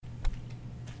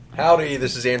Howdy,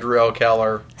 this is Andrew L.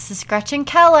 Keller. This is Gretchen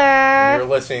Keller. And you're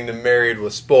listening to Married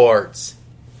with Sports.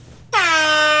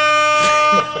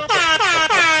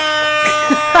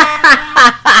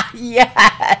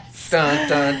 Yes. Dun,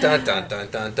 dun, dun, dun, dun,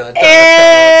 dun, dun,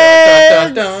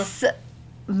 It's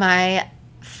my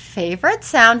favorite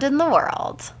sound in the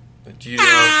world. Do you know?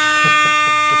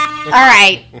 All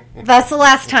right. That's the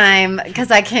last time because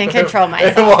I can't control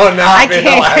myself. It will not I be the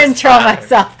can't last control time.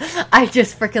 myself. I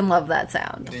just freaking love that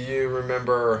sound. Do you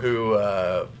remember who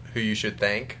you should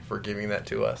thank for giving that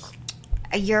to us?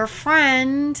 Your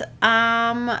friend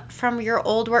from your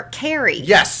old work, Carrie.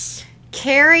 Yes.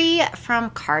 Carrie from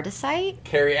Cardicite.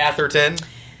 Carrie Atherton.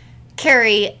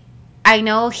 Carrie, I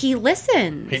know he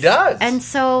listens. He does. And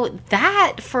so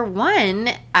that, for one,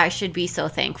 I should be so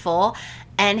thankful.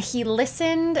 And he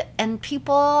listened, and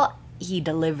people, he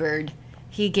delivered.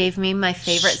 He gave me my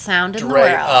favorite sound in the world.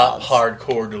 Straight up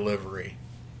hardcore delivery.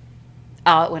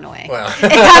 Oh, it went away. Well. It's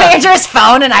on Andrew's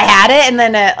phone, and I had it, and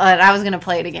then I was going to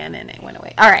play it again, and it went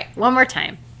away. All right, one more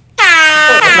time.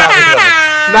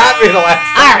 Not be the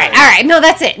last time. All right. No,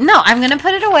 that's it. No, I'm going to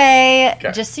put it away.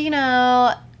 Okay. Just so you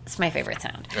know, it's my favorite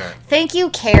sound. All right. Thank you,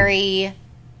 Carrie,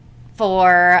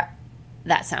 for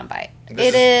that soundbite.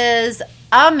 It is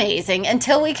amazing.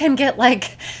 Until we can get,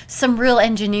 like, some real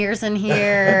engineers in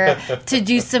here to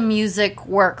do some music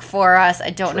work for us. I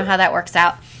don't know how that works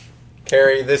out.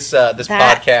 Carrie, this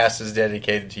podcast is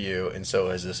dedicated to you, and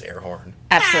so is this air horn.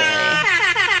 Absolutely.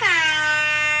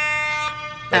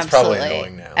 That's probably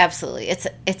annoying now. Absolutely.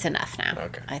 It's enough now.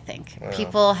 Okay. I think. Well.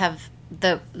 People have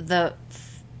the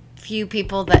few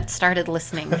people that started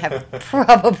listening have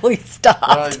probably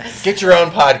stopped. Get your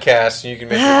own podcast, and you can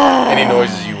make any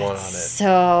noises you want on it.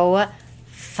 So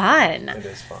fun. It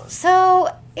is fun.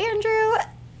 So, Andrew,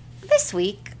 this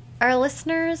week our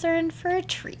listeners are in for a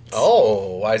treat.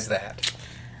 Oh, why is that?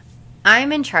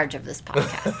 I'm in charge of this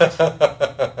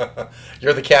podcast.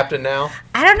 You're the captain now?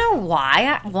 I don't know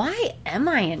why. Why am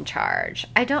I in charge?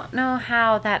 I don't know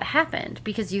how that happened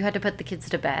because you had to put the kids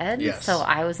to bed. Yes. So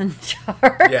I was in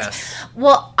charge. Yes.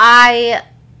 Well, I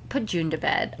put June to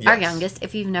bed, our Yes. youngest.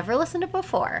 If you've never listened to it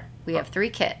before, we have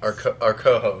 3 kids. Our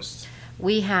co-host.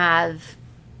 We have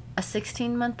a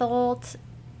 16-month-old,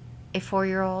 a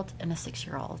 4-year-old, and a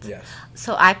 6-year-old. Yes.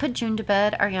 So I put June to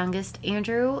bed, our youngest.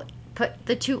 Andrew put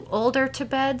the 2 older to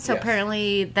bed. So Yes.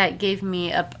 apparently that gave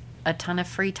me a ton of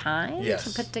free time Yes.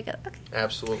 to put together. Okay.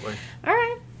 Absolutely. All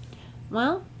right.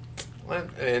 Well,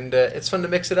 And it's fun to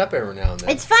mix it up every now and then.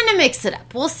 it's fun to mix it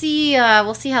up. We'll see.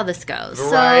 We'll see how this goes.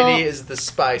 Variety is the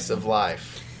spice of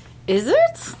life. Is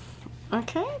it?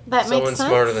 Okay, that Someone makes sense.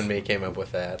 smarter than me came up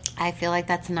with that. I feel like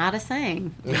that's not a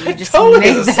saying. You It just totally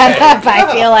made is a that saying. up.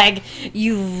 I feel like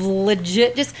you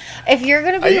legit just if you're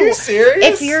gonna be. Are you serious?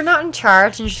 If you're not in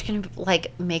charge and you're just gonna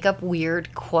like make up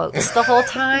weird quotes the whole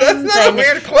time, That's not then a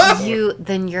weird quote.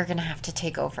 then you're gonna have to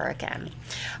take over again.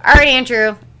 All right,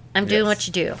 Andrew, I'm doing Yes. what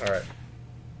you do. All right.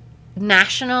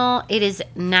 It is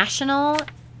National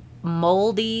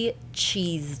Moldy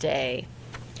Cheese Day.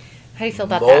 How do you feel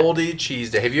about that? Moldy cheese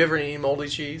day. Have you ever eaten moldy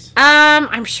cheese?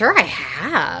 I'm sure I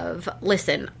have.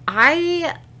 Listen,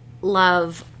 I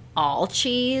love all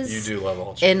cheese. You do love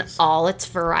all cheese. In all its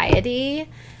variety.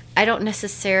 I don't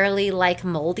necessarily like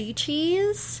moldy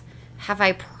cheese. Have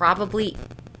I probably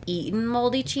eaten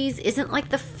moldy cheese? Isn't like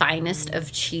the finest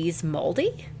of cheese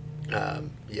moldy?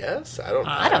 Yes. I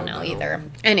don't know either.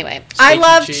 Anyway, Stinky I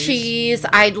love cheese? cheese.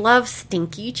 I love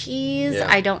stinky cheese. Yeah.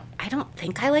 I don't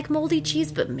think I like moldy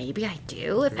cheese, but maybe I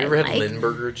do. If Have you ever I had like.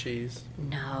 Limburger cheese?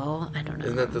 No, I don't know.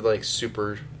 Isn't that the like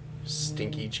super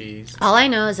stinky cheese? All I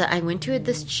know is that I went to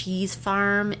this cheese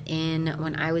farm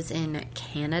when I was in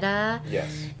Canada,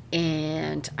 Yes.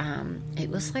 and it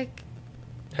was like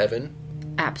Heaven?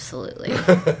 absolutely.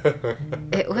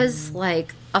 It was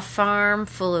like a farm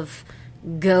full of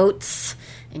goats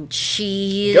and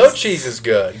cheese. Goat cheese is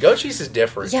good. Goat cheese is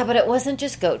different. Yeah, but it wasn't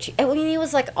just goat cheese. I mean, it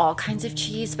was like all kinds of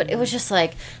cheese, but it was just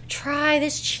like, try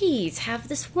this cheese, have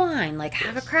this wine, like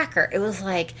have a cracker. It was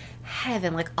like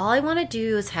heaven. Like all I want to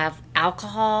do is have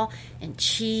alcohol and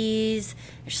cheese,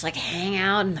 and just like hang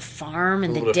out in the farm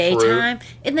in A the little bit of fruit. daytime.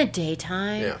 In the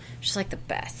daytime, Yeah. just like the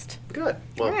best. Good.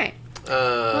 Well, All right.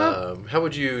 How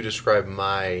would you describe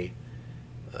my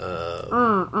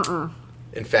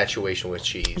infatuation with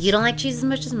cheese? You don't like cheese as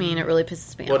much as me, and it really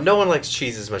pisses me Well, off. no one likes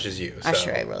cheese as much as you. So. I'm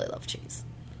sure I really love cheese.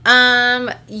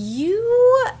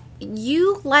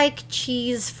 You like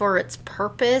cheese for its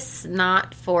purpose,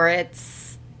 not for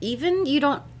its even you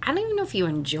don't I don't even know if you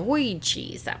enjoy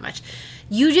cheese that much.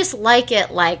 You just like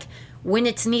it like when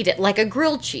it's needed, like a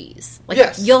grilled cheese. Like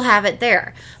Yes. you'll have it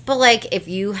there. But like if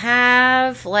you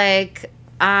have like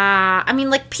I mean,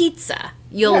 like pizza.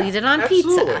 You'll eat it on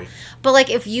absolutely. pizza. But like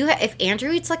if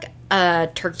Andrew eats like a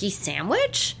turkey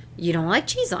sandwich, you don't like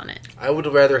cheese on it. I would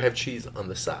rather have cheese on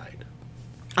the side.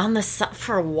 On the side?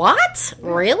 For what?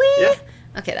 Really? Yeah.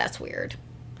 Okay, that's weird.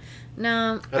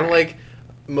 No. I don't like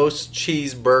most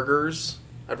cheeseburgers.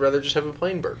 I'd rather just have a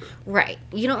plain burger. Right.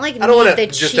 You don't like I don't want the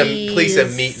just cheese. a piece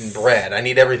of meat and bread. I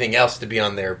need everything else to be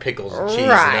on there. Pickles, and cheese,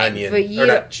 and onion. Or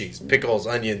not cheese. Pickles,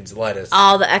 onions, lettuce.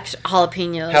 All the extra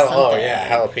jalapenos.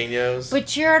 Jalapenos.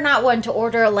 But you're not one to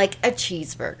order like a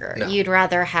cheeseburger. No. You'd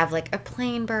rather have like a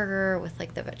plain burger with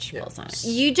like the vegetables on it.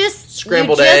 You just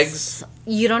scrambled eggs.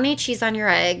 You don't need cheese on your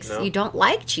eggs. No. You don't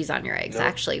like cheese on your eggs, No.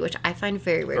 actually, which I find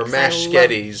very weird. Or mashed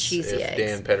sketties if eggs.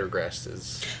 Dan Pendergrast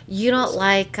is. You don't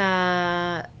like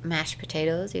mashed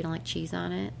potatoes. You don't like cheese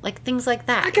on it, like things like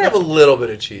that. I can have a little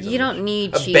bit of cheese. You don't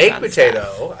need a cheese baked on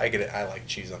potato. I like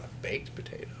cheese on a baked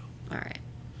potato. All right.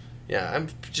 Yeah, I'm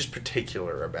just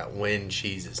particular about when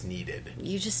cheese is needed.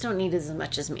 You just don't need as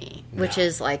much as me, which No.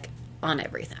 is like on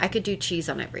everything. I could do cheese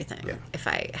on everything if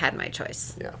I had my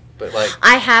choice. Yeah, but like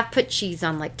I have put cheese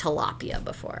on like tilapia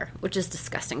before, which is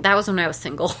disgusting. That was when I was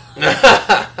single.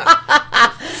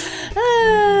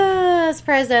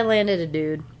 Surprised I landed a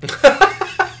dude.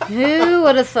 Who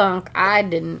would have thunk? I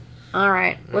didn't. All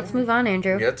right, let's move on,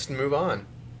 Andrew. Let's move on.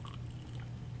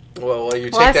 Well, while you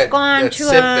take Let's that, go on that to,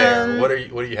 sip there, what are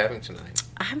you having tonight?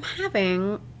 I'm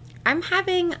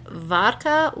having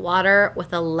vodka water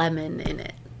with a lemon in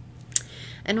it.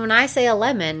 And when I say a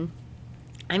lemon,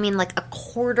 I mean like a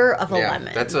quarter of a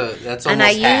lemon. That's almost and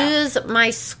I half. use my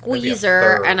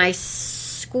squeezer and I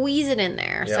squeeze it in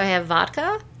there. So I have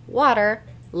vodka, water,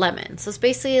 lemon. So it's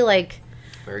basically like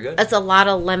very good. That's a lot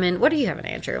of lemon. What are you having,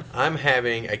 Andrew? I'm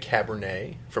having a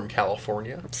Cabernet from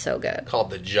California. It's so good.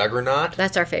 Called the Juggernaut.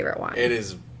 That's our favorite wine. It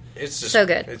is. It's just so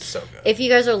good. It's so good. If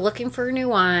you guys are looking for a new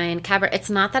wine, Cabernet,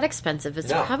 it's not that expensive.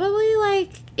 It's probably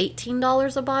like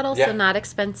 $18 a bottle, so not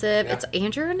expensive. Yeah. It's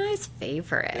Andrew and I's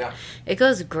favorite. Yeah. It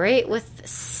goes great with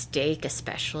steak,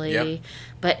 especially,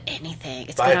 but anything.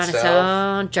 It's By good on its itself.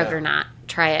 own. Juggernaut.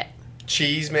 Try it.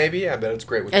 Cheese, maybe? I bet it's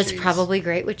great with cheese. It's probably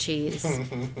great with cheese.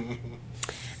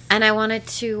 And I wanted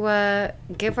to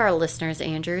give our listeners,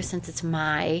 Andrew, since it's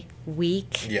my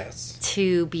week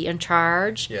to be in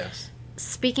charge. Yes.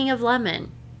 Speaking of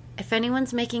lemon, if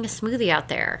anyone's making a smoothie out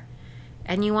there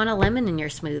and you want a lemon in your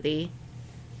smoothie,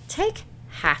 take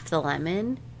half the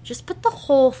lemon. Just put the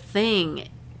whole thing.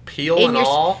 Peel and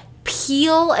all?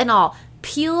 Peel and all.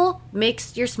 Peel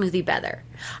makes your smoothie better.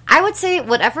 I would say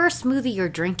whatever smoothie you're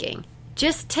drinking,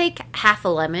 just take half a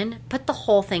lemon, put the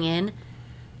whole thing in,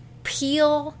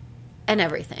 peel and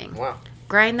everything. Wow.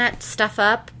 Grind that stuff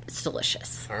up. It's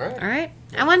delicious. All right. All right.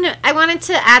 I wanted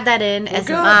to add that in as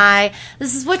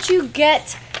this is what you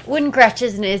get when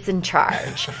Gretchen is in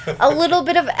charge. A little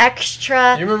bit of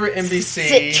extra You remember NBC?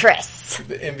 citrus.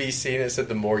 The NBC, and it said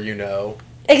the more you know.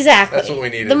 Exactly. That's what we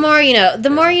needed. The more you know. The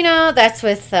more you know, that's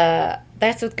with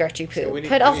Gertrude Poo. So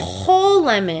Put a whole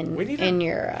lemon in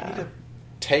your... a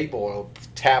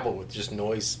tablet with just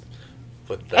noise.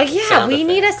 With the we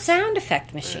need a sound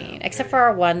effect machine, except for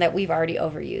our one that we've already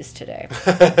overused today.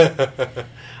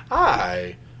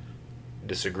 I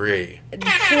disagree.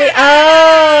 Okay.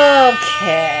 Oh,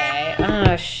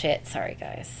 shit. Sorry,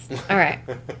 guys. All right.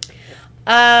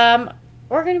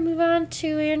 We're going to move on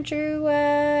to, Andrew,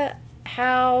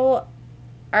 how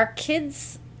our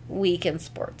kids' week in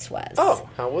sports was. Oh,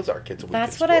 how was our kids' week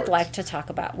That's in what sports? I'd like to talk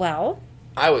about. Well...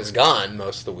 I was gone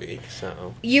most of the week,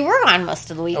 so... You were on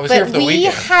most of the week, I was here for the we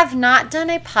weekend. have not done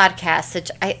a podcast,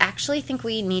 which I actually think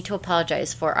we need to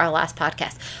apologize for our last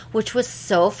podcast, which was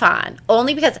so fun.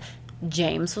 Only because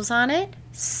James was on it,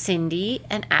 Cindy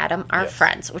and Adam are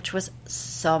friends, which was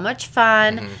so much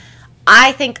fun. Mm-hmm.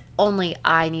 I think only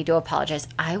I need to apologize.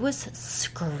 I was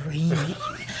screaming.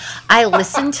 I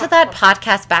listened to that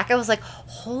podcast back. I was like,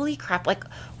 holy crap, like...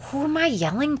 Who am I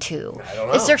yelling to? I don't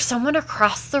know. Is there someone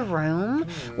across the room?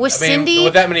 Cindy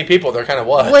with that many people, there kind of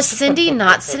was. Was Cindy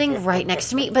not sitting right next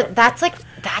to me? But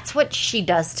that's what she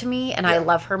does to me, and I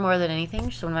love her more than anything.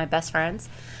 She's one of my best friends.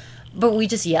 But we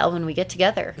just yell when we get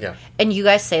together. Yeah. And you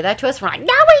guys say that to us, we're like, no,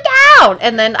 we don't!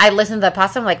 And then I listen to that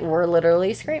podcast, I'm like, we're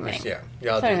literally screaming. Yeah.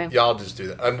 Y'all just do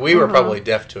that. I mean, we were probably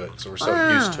deaf to it, because we're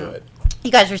so used to it. You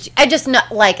guys were... I just know,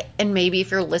 like... And maybe if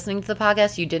you're listening to the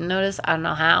podcast, you didn't notice. I don't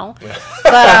know how.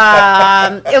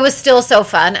 But it was still so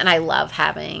fun. And I love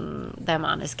having them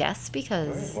on as guests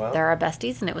because they're our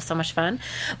besties. And it was so much fun.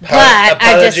 But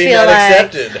I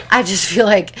just feel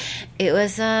like it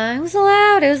was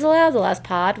loud. It was loud. The last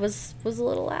pod was a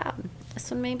little loud. This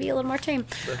one may be a little more tame.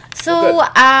 So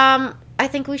I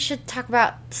think we should talk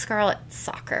about Scarlet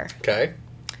Soccer. Okay.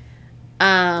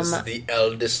 This is the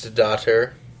eldest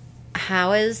daughter.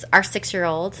 How is our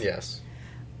 6-year-old? Yes.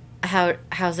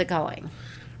 How's it going?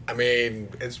 I mean,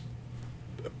 it's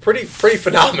pretty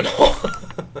phenomenal.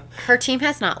 Her team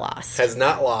has not lost. Has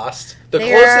not lost. The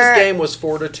closest game was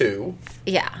 4-2.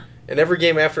 Yeah. And every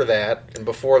game after that and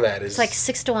before that is... It's like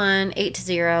 6-1,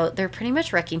 8-0. They're pretty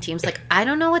much wrecking teams. Like, I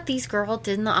don't know what these girls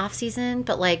did in the offseason,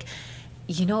 but, like,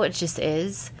 you know what it just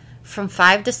is? From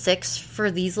 5-6 for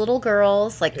these little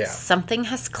girls, like, something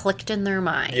has clicked in their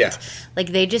mind. Yes. Like,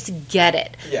 they just get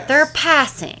it. Yes. They're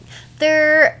passing.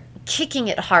 They're kicking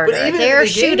it harder. They're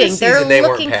shooting. They're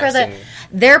looking for the...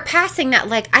 They're passing that.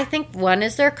 Like, I think one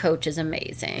is their coach is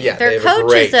amazing. Yeah, their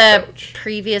coach is a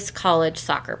previous college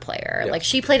soccer player. Yep. Like,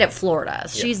 she played at Florida.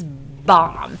 She's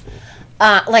bomb.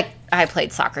 Like, I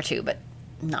played soccer too, but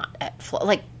not at Florida.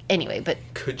 Like, anyway, but...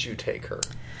 Could you take her?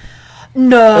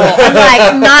 No, I'm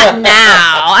like, not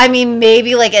now. I mean,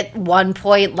 maybe like at one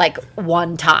point, like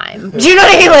one time. Do you know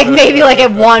what I mean? Like maybe like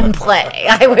at one play,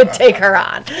 I would take her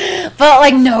on. But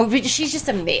like, no, she's just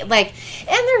amazing. Like,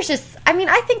 and there's just, I mean,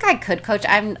 I think I could coach.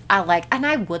 And I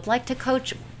would like to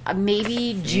coach.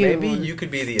 Maybe June. Maybe you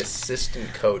could be the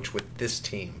assistant coach with this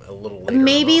team a little later.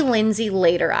 Maybe Lindsay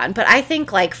later on. But I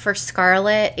think like for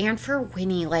Scarlett and for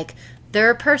Winnie, like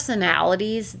their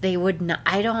personalities, they would not.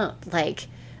 I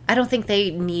don't think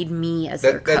they need me as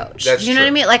their coach. That's you know true. what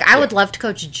I mean? Like, I would love to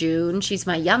coach June. She's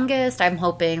my youngest. I'm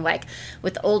hoping, like,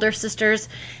 with older sisters,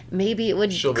 maybe it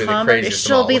would She'll be the craziest.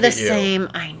 She'll be the same.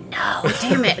 I know.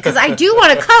 Damn it. Because I do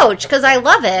want to coach because I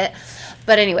love it.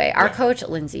 But anyway, our coach,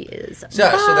 Lindsay, is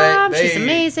bomb. She's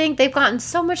amazing. They've gotten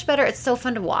so much better. It's so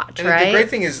fun to watch, and right? The great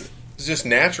thing is, just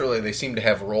naturally, they seem to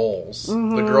have roles.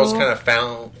 Mm-hmm. The girls kind of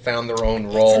found their own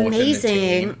role within the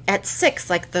team. At 6,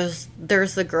 like there's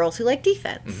the girls who like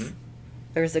defense. Mm-hmm.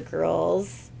 There's the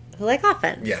girls who like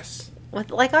offense. Yes.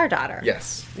 Like our daughter.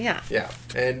 Yes. Yeah. Yeah.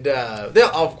 And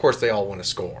of course they all want to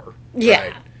score. Yeah.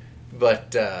 Right?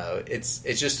 But it's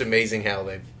just amazing how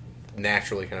they've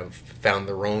naturally kind of found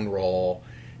their own role,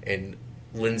 and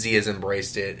Lindsay has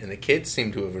embraced it, and the kids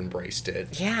seem to have embraced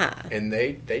it. Yeah. And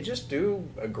they just do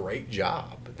a great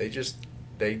job. And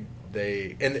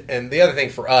the other thing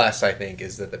for us, I think,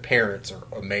 is that the parents are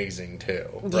amazing too.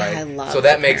 Right? Yeah, I love so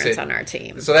that the makes parents it on our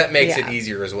team. So that makes it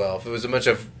easier as well. If it was a bunch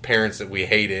of parents that we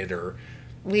hated or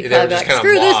we'd probably be like,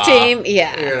 screw this team.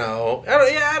 Yeah. You know.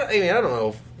 I don't know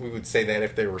if we would say that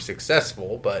if they were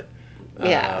successful, but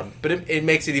but it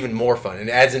makes it even more fun and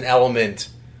adds an element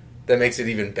that makes it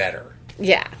even better.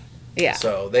 Yeah. Yeah.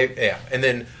 So and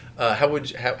then how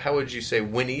would you say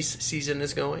Winnie's season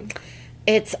is going?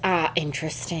 It's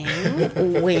interesting.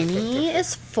 Winnie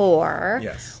is 4.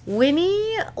 Yes.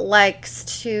 Winnie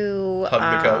likes to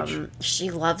hug the coach. She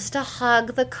loves to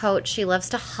hug the coach. She loves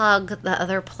to hug the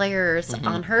other players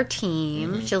on her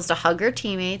team. Mm-hmm. She loves to hug her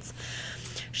teammates.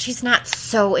 She's not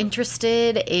so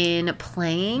interested in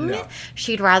playing. No.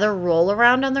 She'd rather roll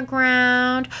around on the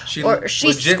ground. She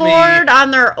legitimately scored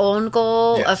on their own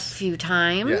goal a few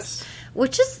times,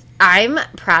 which is, I'm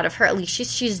proud of her. At least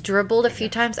she's dribbled a few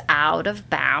times out of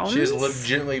bounds. She has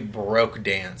legitimately broke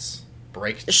dance.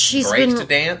 She's been to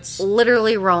dance?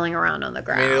 Literally rolling around on the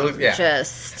ground. I mean,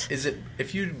 Is it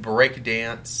if you break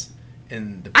dance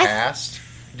in the past?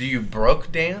 Do you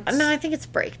broke dance? No, I think it's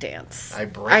break dance. I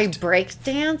break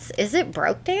dance. Is it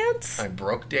broke dance? I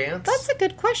broke dance. That's a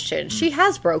good question. She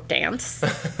has broke dance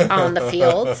on the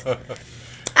field.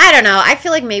 I don't know. I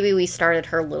feel like maybe we started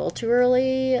her a little too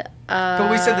early.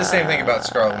 But we said the same thing about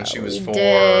Scarlett when she was 4.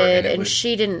 And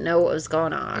she didn't know what was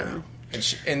going on. Yeah.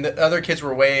 And the other kids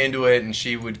were way into it, and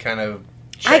she would kind of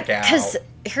check out. Because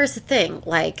here's the thing.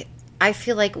 Like, I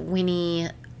feel like Winnie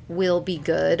will be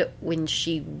good when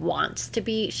she wants to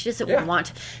be. She doesn't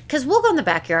want... Because we'll go in the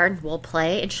backyard, we'll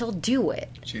play, and she'll do it.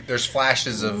 There's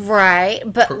flashes of... Right.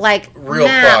 But, real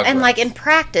progress. And, in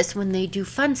practice, when they do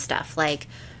fun stuff, like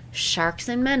Sharks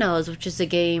and Minnows, which is a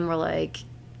game where,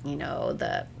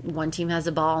 the one team has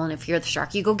a ball, and if you're the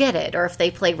shark, you go get it. Or if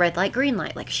they play red light, green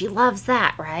light. She loves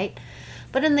that, right?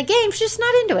 But in the game, she's just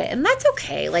not into it. And that's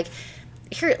okay.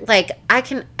 I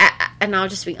can... And I'll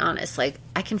just be honest, I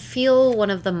can feel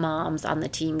one of the moms on the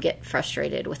team get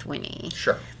frustrated with Winnie.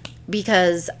 Sure.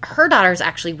 Because her daughter's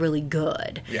actually really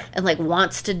good. Yeah. And,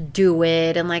 wants to do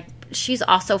it. And, she's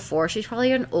also 4. She's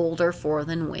probably an older 4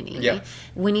 than Winnie. Yeah.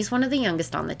 Winnie's one of the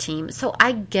youngest on the team. So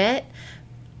I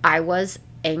was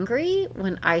angry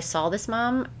when I saw this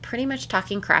mom pretty much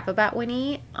talking crap about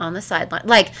Winnie on the sideline.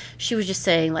 She was just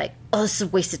saying, oh, this is a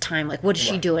waste of time. What is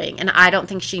she doing? And I don't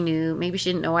think she knew. Maybe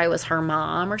she didn't know I was her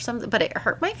mom or something. But it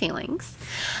hurt my feelings.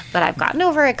 But I've gotten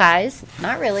over it, guys.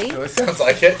 Not really. It sounds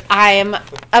like it. I am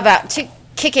about to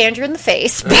kick Andrew in the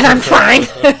face, but I'm fine.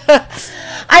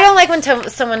 I don't like when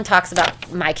someone talks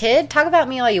about my kid. Talk about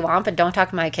me all you want, but don't talk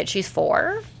about my kid. She's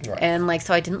 4. Right. And, like,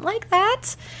 so I didn't like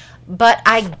that. But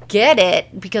I get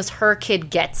it because her kid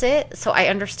gets it. So I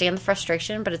understand the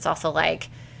frustration, but it's also like,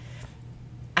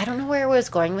 I don't know where I was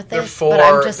going with There are this. 4. But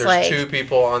I'm just there's like, 2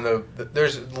 people on the.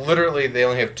 There's literally, they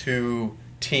only have 2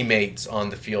 teammates on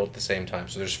the field at the same time.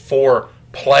 So there's 4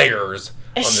 players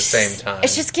on the same time.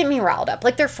 It's just getting me riled up.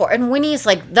 Like, they're 4. And Winnie's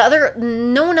like, the other,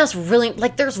 no one else really,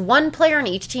 like, there's one player on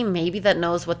each team maybe that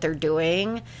knows what they're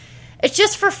doing. It's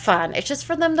just for fun. It's just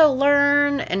for them to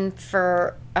learn and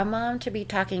for a mom to be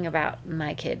talking about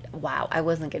my kid. Wow, I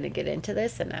wasn't going to get into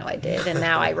this, and now I did, and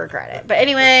now I regret it. But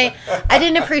anyway, I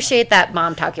didn't appreciate that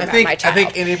mom talking about my child. I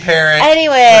think any parent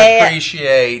anyway, would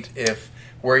appreciate if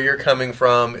where you're coming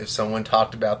from, if someone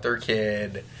talked about their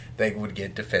kid, they would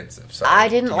get defensive. So I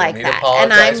didn't like that.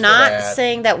 And I'm not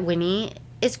saying that Winnie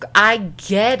is... I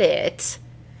get it.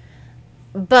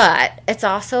 But it's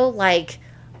also like...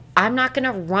 I'm not going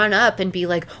to run up and be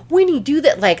like, Winnie, do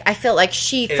that. Like, I feel like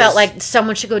she felt like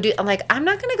someone should go do... I'm like, I'm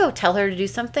not going to go tell her to do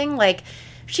something. Like,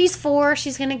 she's 4.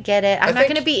 She's going to get it. I'm not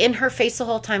going to be in her face the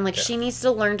whole time. Like, she needs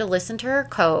to learn to listen to her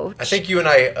coach. I think you and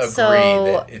I agree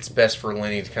that it's best for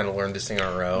Lenny to kind of learn this thing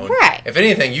on her own. Right. If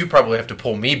anything, you probably have to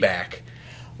pull me back.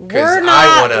 We're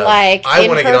not I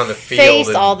wanna get on the field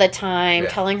face all the time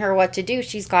telling her what to do.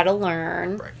 She's got to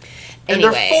learn. Right. Anyway.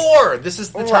 And they're 4. This is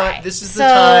the time. This is the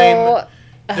time...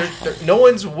 no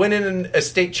one's winning a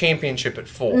state championship at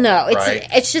 4. No, right?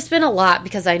 It's just been a lot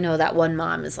because I know that one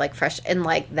mom is like fresh and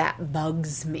like that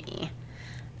bugs me.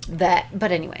 But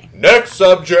anyway. Next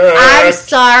subject. I'm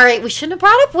sorry. We shouldn't have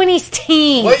brought up Winnie's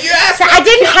team. Well, you asked so I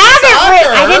didn't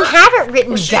have it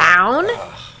written down.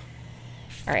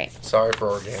 All right. Sorry for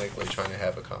organically trying to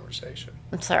have a conversation.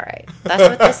 It's all right. That's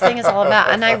what this thing is all about.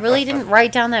 And I really didn't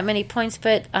write down that many points,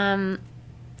 but and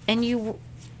you.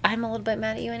 I'm a little bit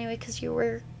mad at you anyway because you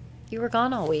were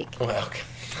gone all week. Well, okay.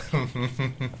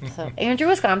 So Andrew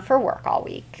was gone for work all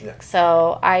week. Yeah.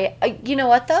 So you know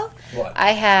what though? What?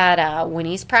 I had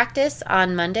Winnie's practice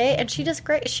on Monday, and she does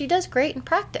great. She does great in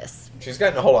practice. She's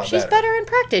gotten a whole lot better. She's better in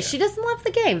practice. She doesn't love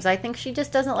the games. I think she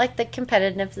just doesn't like the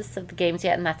competitiveness of the games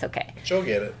yet, and that's okay. She'll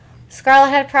get it. Scarlett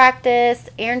had practice.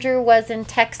 Andrew was in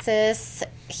Texas.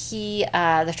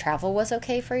 The travel was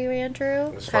okay for you,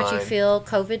 Andrew? How'd you feel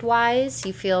COVID-wise?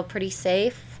 You feel pretty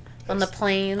safe on the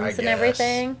planes and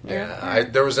everything? Yeah.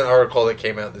 There was an article that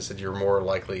came out that said you're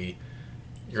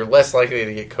less likely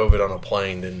to get COVID on a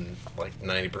plane than like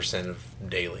 90% of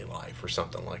daily life or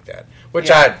something like that. Which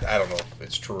I don't know if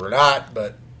it's true or not,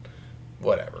 but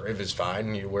whatever. If it's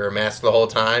fine, you wear a mask the whole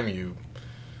time, you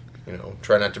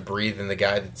try not to breathe in the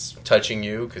guy that's touching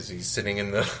you because he's sitting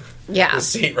in the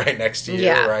seat right next to you,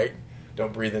 right?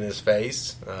 Don't breathe in his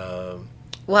face.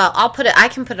 Well, I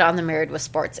can put it on the Married with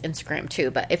Sports Instagram too,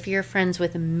 but if you're friends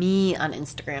with me on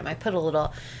Instagram, I put a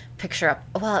little picture up.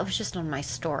 Well, it was just on my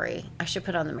story. I should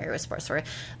put it on the Married with Sports story.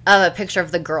 A picture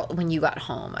of the girl when you got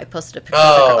home. I posted a picture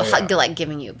of the girl like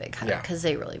giving you a big hug because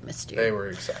they really missed you. They were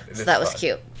excited. So that was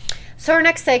cute. So our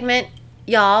next segment,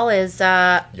 y'all, is...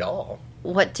 Y'all?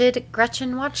 What did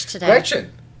Gretchen watch today?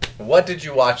 Gretchen, what did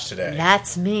you watch today?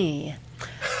 That's me.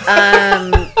 Andrew.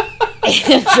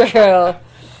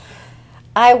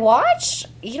 I watched,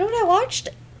 you know what I watched?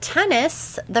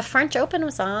 Tennis. The French Open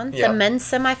was on. Yeah. The men's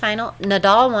semifinal.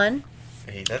 Nadal won.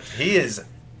 He is,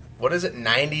 what is it,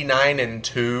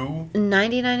 99-2?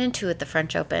 99-2 at the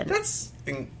French Open. That's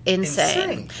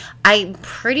insane. I'm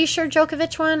pretty sure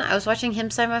Djokovic won. I was watching him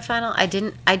semifinal.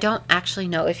 I don't actually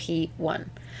know if he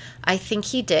won. I think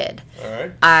he did. All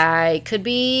right. I could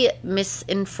be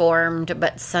misinformed,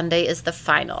 but Sunday is the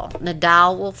final.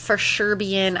 Nadal will for sure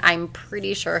be in. I'm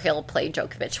pretty sure he'll play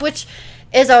Djokovic, which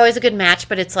is always a good match,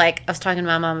 but it's like, I was talking to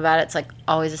my mom about it, it's like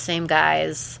always the same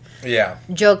guys. Yeah.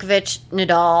 Djokovic,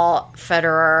 Nadal,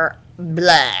 Federer,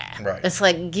 blah. Right. It's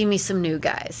like, give me some new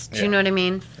guys. Do you know what I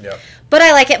mean? Yeah. But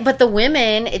I like it. But the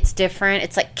women, it's different.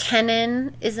 It's like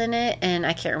Kenin is in it, and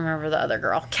I can't remember the other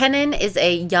girl. Kenin is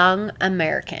a young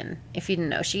American, if you didn't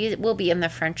know. She will be in the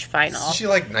French final. Is she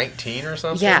like 19 or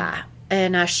something? Yeah.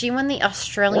 And she won the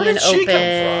Australian Where did Open. She come from?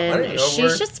 I don't know.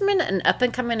 She's just been an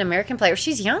up-and-coming American player.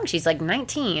 She's young. She's like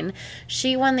 19.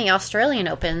 She won the Australian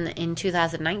Open in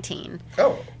 2019.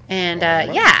 Oh. And,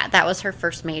 that was her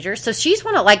first major. So she's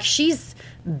she's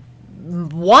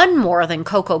won more than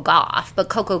Coco Gauff. But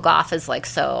Coco Gauff is, like,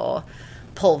 so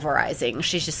pulverizing.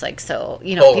 She's just, like, so,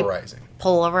 Polarizing.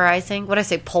 Pulverizing? What did I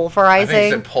say? Pulverizing? I think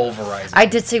you said pulverizing. I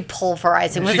did say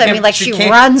pulverizing. What does that mean? Like she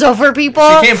runs over people?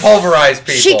 She can't pulverize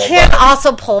people. She can't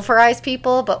also pulverize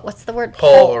people, but what's the word?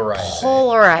 Polarizing.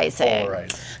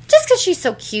 Polarizing. just because she's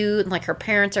so cute and like her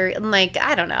parents are, and like,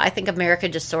 I don't know. I think America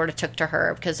just sort of took to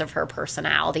her because of her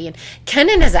personality. And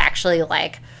Kendon is actually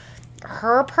like,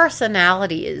 her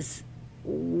personality is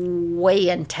way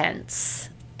intense,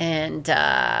 and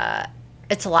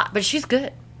it's a lot, but she's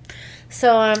good.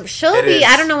 So she'll be.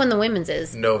 I don't know when the women's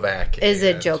is. Novak. Is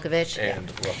it Djokovic? And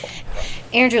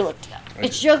Andrew looked it up.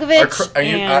 It's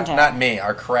Djokovic. Not me.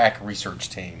 Our crack research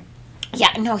team.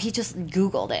 Yeah, no, he just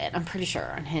Googled it. I'm pretty sure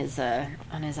on his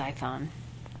iPhone.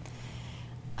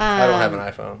 I don't have an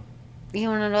iPhone. You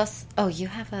want to know? Oh, you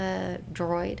have a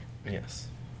Droid. Yes.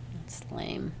 That's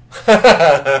lame.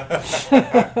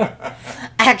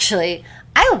 Actually,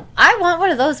 I want one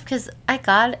of those because I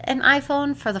got an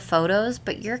iPhone for the photos,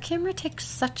 but your camera takes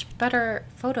such better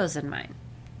photos than mine.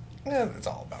 Yeah, it's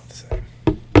all about the same.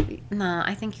 No,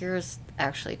 I think yours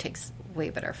actually takes way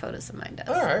better photos than mine does.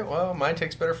 All right, well, mine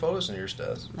takes better photos than yours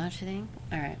does. Don't you think?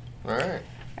 All right. All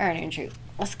right, Andrew.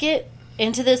 Let's get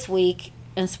into this week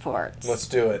in sports. let's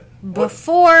do it.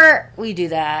 Before we do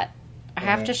that, I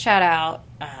have to shout out.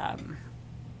 I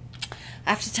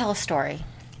have to tell a story.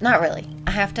 Not really.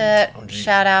 I have to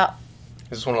shout out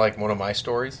Is this one of my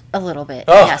stories? a little bit.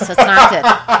 Oh. Yeah, so it's not good.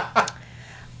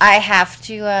 I have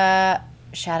to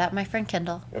shout out my friend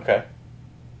Kendall Okay.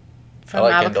 from I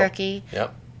like Albuquerque. Kendall.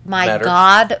 Yep. My Matter.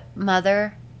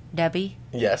 godmother, Debbie.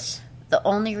 Yes. The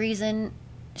only reason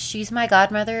she's my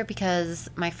godmother because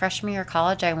my freshman year of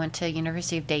college, I went to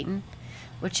University of Dayton,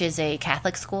 which is a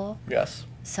Catholic school. Yes.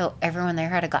 So everyone there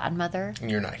had a godmother.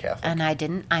 And you're not Catholic. And I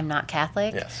didn't. I'm not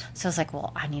Catholic. Yes. So I was like,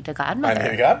 well, I need a godmother. I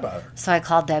need a godmother. So I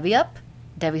called Debbie up.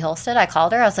 Debbie Holstead. I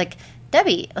called her. I was like,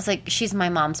 Debbie. I was like, she's my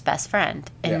mom's best friend.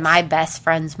 And Yes. my best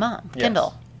friend's mom, Yes.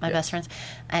 Kendall. My Yes. best friend's.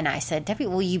 And I said, Debbie,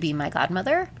 will you be my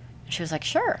godmother? And she was like,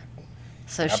 sure.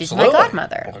 So she's Absolutely. my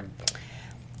godmother.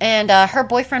 And her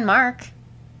boyfriend, Mark,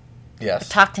 Yes.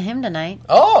 talked to him tonight.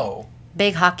 Oh.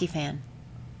 Big hockey fan.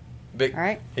 Big. All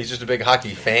right. He's just a big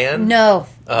hockey fan? No.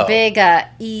 Oh. Big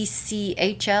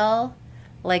ECHL.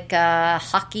 Like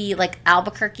hockey, like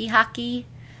Albuquerque hockey.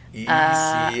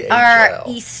 ECHL. Our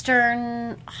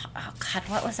Eastern, oh God,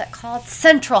 what was that called?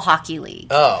 Central Hockey League.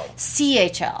 Oh.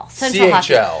 CHL. Central CHL.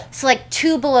 Hockey. So like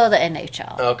two below the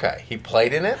NHL. Okay. He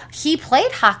played in it? He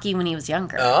played hockey when he was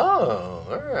younger. Oh.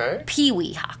 All right.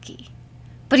 Pee-wee hockey.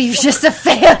 But he was just a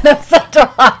fan of Central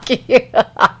Hockey.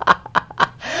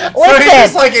 So he's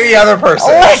just like any other person.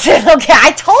 Listen, okay,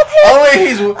 I told him.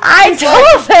 Only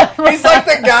told him. He's like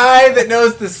the guy that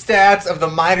knows the stats of the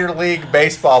minor league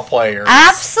baseball players.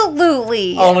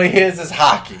 Absolutely. Only his is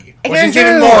hockey, which is Andrew,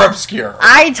 even more obscure.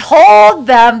 I told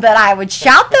them that I would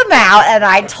shout them out, and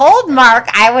I told Mark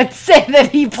I would say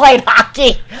that he played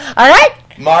hockey. All right?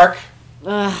 Mark,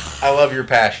 Ugh. I love your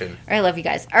passion. I love you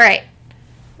guys. All right.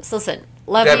 So listen.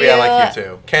 Love Debbie, you. I like you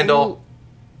too. Kendall,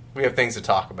 we have things to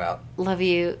talk about. Love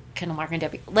you, Kendall, Mark, and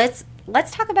Debbie. Let's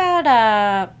talk about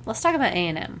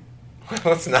A&M.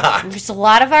 Let's not. Because a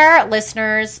lot of our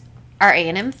listeners are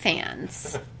A&M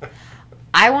fans.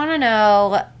 I want to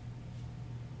know.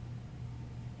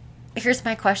 Here's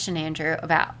my question, Andrew,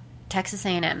 about Texas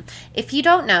A&M. If you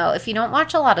don't know, if you don't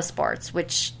watch a lot of sports,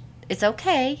 which it's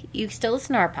okay, you still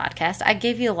listen to our podcast. I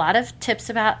gave you a lot of tips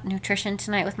about nutrition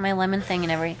tonight with my lemon thing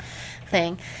and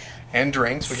everything. And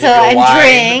drinks. We So, gave you a and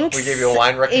wine. drinks. We gave you a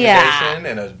wine recommendation Yeah.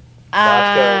 and a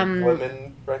vodka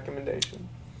lemon recommendation.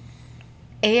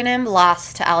 A&M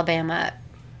lost to Alabama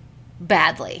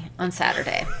badly on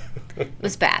Saturday. It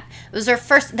was bad. It was their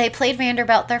first. They played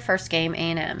Vanderbilt their first game.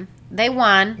 A&M. They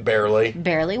won.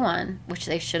 Barely won, which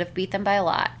they should have beat them by a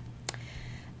lot.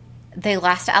 They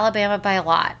lost to Alabama by a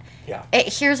lot. Yeah.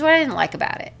 Here's what I didn't like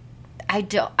about it. I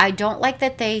don't like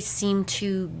that they seem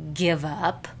to give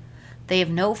up. They have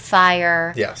no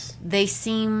fire. Yes. They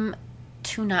seem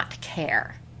to not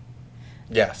care.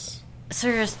 Yes.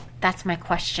 So that's my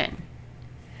question.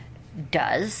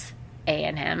 Does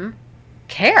A&M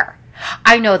care?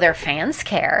 I know their fans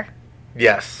care.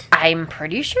 Yes. I'm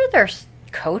pretty sure their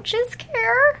coaches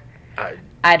care.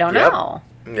 I don't Yep. know.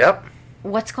 Yep.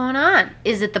 What's going on?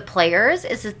 Is it the players?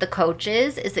 Is it the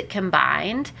coaches? Is it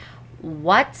combined?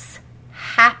 What's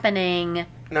happening?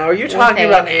 Now, are you talking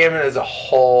about A&M as a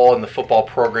whole and the football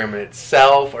program in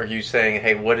itself? Or are you saying,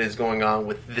 hey, what is going on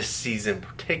with this season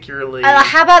particularly?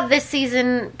 How about this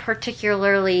season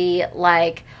particularly?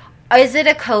 Like, is it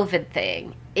a COVID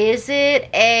thing? Is it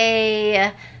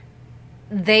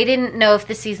they didn't know if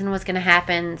the season was going to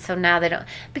happen, so now they don't?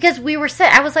 Because we were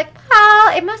I was like,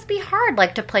 well, it must be hard,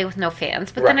 like, to play with no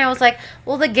fans. But then Right. I was like,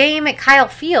 well, the game at Kyle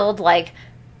Field, like,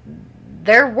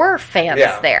 there were fans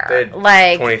Yeah, they there. had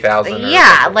Like 20,000 or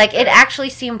yeah, something like like it that. actually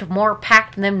seemed more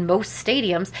packed than most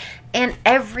stadiums, and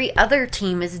every other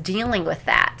team is dealing with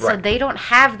that. So Right. they don't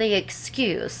have the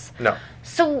excuse. No.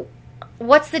 So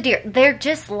what's the deal? They're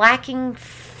just lacking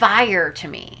fire to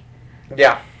me.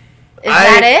 Yeah. Is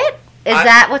that it? Is I-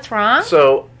 that what's wrong?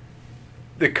 So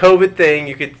the COVID thing,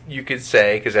 you could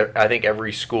say, because I think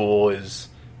every school is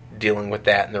dealing with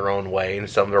that in their own way, and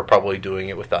some are probably doing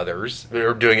it with others.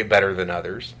 They're doing it better than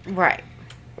others. Right.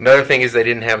 Another thing is they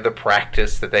didn't have the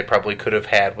practice that they probably could have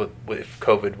had with if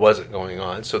COVID wasn't going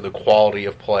on. So the quality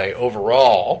of play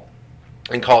overall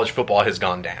in college football has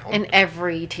gone down In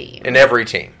every team. in every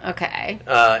team. Okay.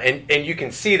 And you can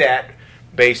see that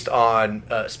based on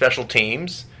special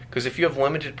teams, because if you have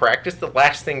limited practice, the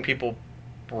last thing people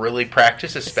really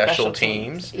practice is special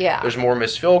teams. Yeah. There's more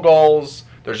missed field goals.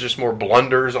 There's just more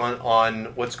blunders on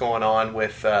what's going on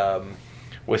with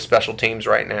special teams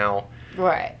right now,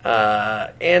 Right.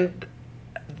 and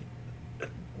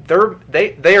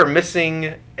they are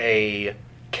missing a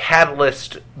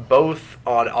catalyst both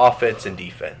on offense and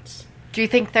defense. Do you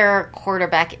think their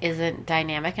quarterback isn't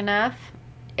dynamic enough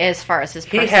as far as his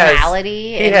He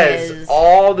personality? has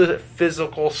all the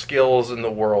physical skills in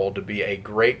the world to be a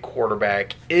great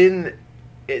quarterback in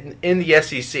the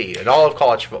SEC and all of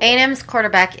college football. A&M's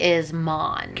quarterback is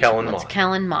Mond. Kellen What's Mond.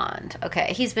 Kellen Mond.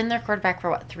 Okay, he's been their quarterback for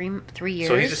what, three years?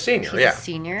 So he's a senior. He's yeah, a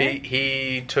senior.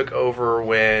 He took over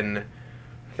when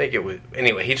I think it was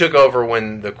anyway. He took over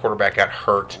when the quarterback got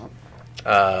hurt.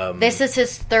 This is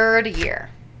his third year.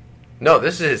 No,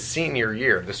 this is his senior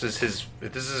year. This is his.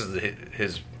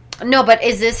 No, but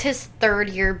is this his third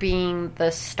year being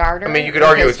the starter? I mean, you could or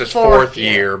argue it's his fourth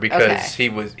year because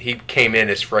Okay. he came in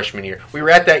his freshman year. We were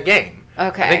at that game.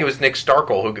 Okay. I think it was Nick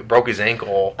Starkel who broke his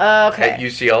ankle Okay. at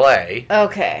UCLA,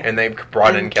 Okay. and they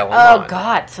brought in Kellen Oh Mond.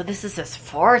 God! So this is his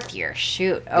fourth year.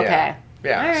 Shoot. Okay.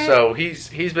 Yeah. All right. So he's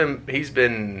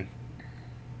been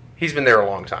there a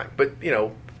long time, but he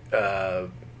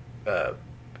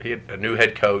had a new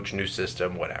head coach, new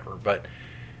system, whatever. But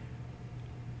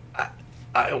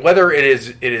whether it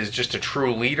is just a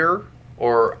true leader,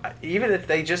 or even if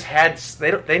they just had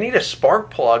they need a spark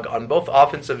plug on both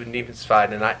offensive and defensive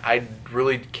side, and I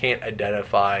really can't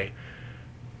identify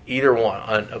either one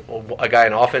on a guy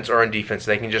in offense or on defense.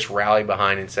 They can just rally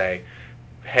behind and say,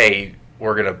 hey,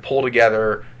 we're going to pull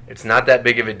together. It's not that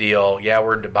big of a deal. Yeah,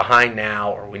 we're behind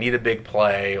now, or we need a big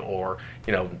play, or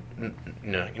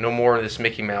no more of this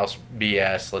Mickey Mouse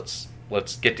BS.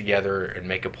 Let's get together and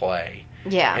make a play.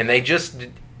 Yeah. And they just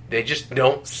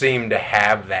don't seem to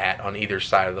have that on either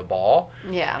side of the ball.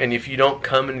 Yeah. And if you don't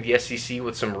come into the SEC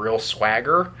with some real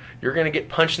swagger, you're going to get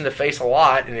punched in the face a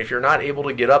lot. And if you're not able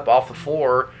to get up off the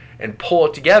floor and pull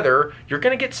it together, you're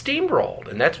going to get steamrolled.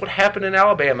 And that's what happened in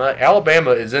Alabama.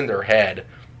 Alabama is in their head.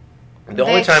 The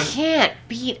only time can't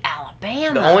beat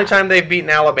Alabama. the only time they've beaten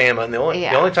Alabama, and the only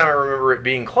Yeah. time I remember it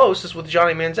being close is with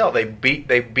Johnny Manziel. They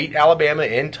beat Alabama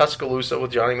in Tuscaloosa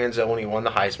with Johnny Manziel when he won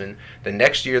the Heisman. The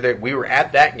next year we were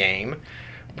at that game.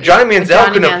 Johnny Manziel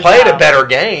Johnny couldn't have played a Manziel. better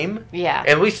game. Yeah.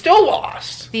 And we still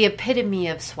lost. The epitome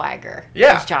of swagger.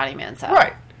 Yeah. Is Johnny Manziel.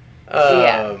 Right.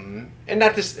 Yeah. And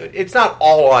not this. It's not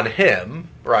all on him,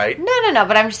 right? No.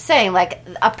 But I'm just saying, like,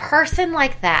 a person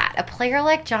like that, a player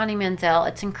like Johnny Manziel,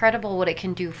 it's incredible what it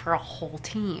can do for a whole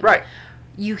team. Right.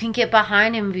 You can get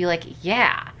behind him and be like,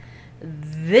 yeah,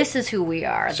 this is who we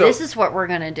are. So- this is what we're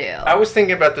going to do. I was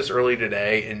thinking about this early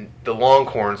today, and the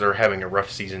Longhorns are having a rough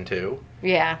season too.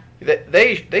 Yeah.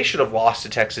 They should have lost to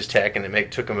Texas Tech, and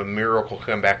it took them a miracle to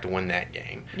come back to win that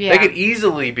game. Yeah. They could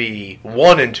easily be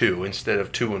 1-2 instead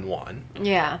of 2-1.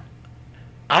 Yeah.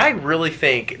 I really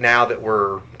think now that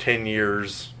we're 10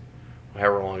 years,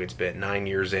 however long it's been, 9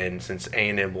 years in since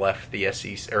A&M left the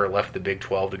SEC or left the Big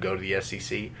 12 to go to the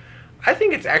SEC, I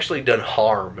think it's actually done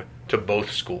harm to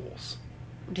both schools.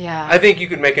 Yeah. I think you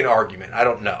could make an argument. I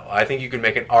don't know. I think you could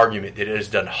make an argument that it has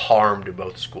done harm to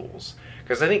both schools.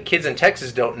 Because I think kids in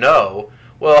Texas don't know,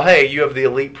 well, hey, you have the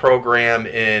elite program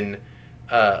in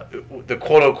the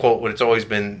quote-unquote, what it's always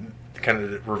been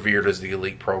kind of revered as the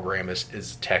elite program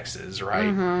is Texas, right?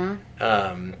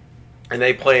 Mm-hmm. And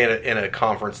they play in a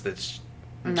conference that's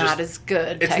not as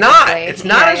good. It's not. technically. It's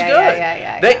not as good.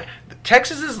 Yeah.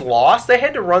 Texas is lost. They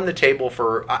had to run the table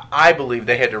for. I believe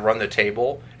they had to run the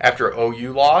table after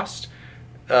OU lost.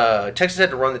 Texas had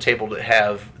to run the table to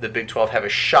have the Big 12 have a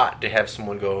shot to have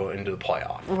someone go into the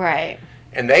playoff. Right.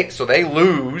 And they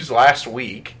lose last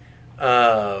week,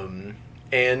 and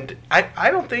I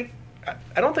don't think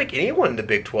anyone in the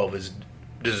Big 12 is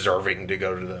deserving to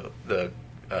go to the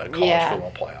college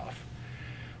football playoff.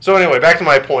 So anyway, back to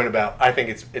my point about I think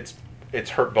it's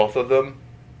hurt both of them.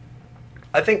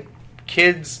 I think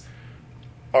kids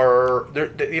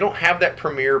they don't have that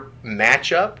premier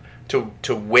matchup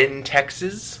to win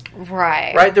Texas.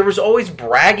 Right. Right? There was always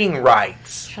bragging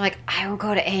rights. You're like, I don't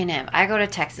go to A&M. I go to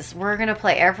Texas. We're going to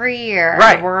play every year.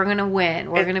 Right. We're going to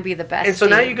win. We're going to be the best And so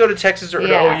team. now you go to Texas or to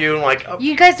OU and like... Oh,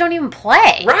 you guys don't even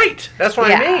play. right. That's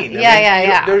what I mean.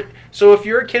 Yeah. So if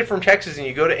you're a kid from Texas and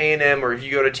you go to A&M or if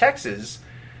you go to Texas,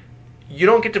 you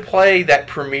don't get to play that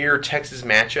premier Texas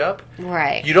matchup.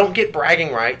 Right. You don't get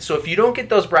bragging rights. So if you don't get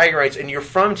those bragging rights and you're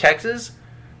from Texas...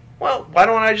 Well, why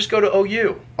don't I just go to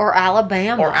OU? Or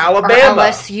Alabama. Or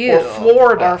LSU. Or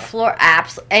Florida. Or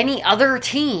any other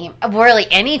team. Really,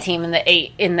 any team in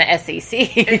the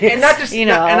SEC. And not just,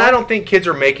 and I don't think kids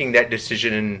are making that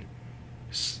decision,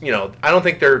 I don't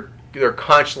think they're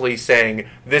constantly saying,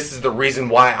 this is the reason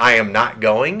why I am not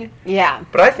going. Yeah.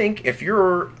 But I think if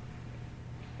you're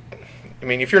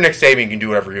Nick Saban, you can do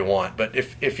whatever you want. But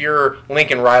if you're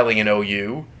Lincoln Riley in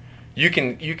OU, you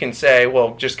can say,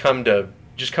 well, just come to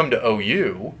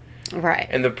OU, right?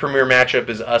 And the premier matchup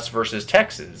is us versus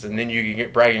Texas, and then you can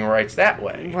get bragging rights that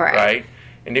way, right?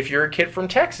 And if you're a kid from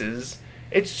Texas,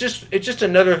 it's just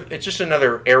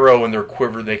another arrow in their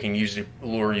quiver they can use to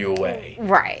lure you away,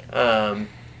 right?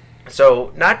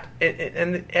 So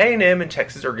and A&M and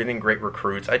Texas are getting great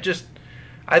recruits. I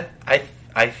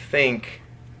think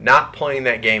not playing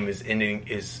that game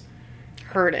is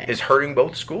hurting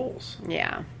both schools.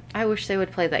 Yeah. I wish they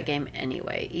would play that game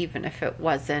anyway, even if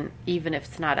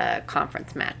it's not a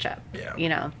conference matchup.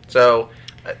 Yeah. So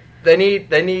they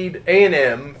need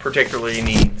A&M particularly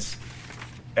needs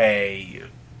a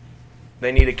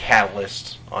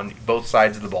catalyst on both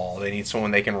sides of the ball. They need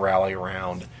someone they can rally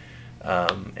around,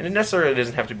 and it necessarily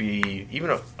doesn't have to be even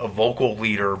a vocal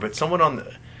leader, but someone on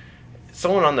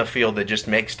the field that just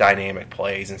makes dynamic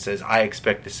plays and says, "I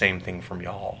expect the same thing from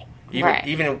y'all."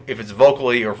 Even if it's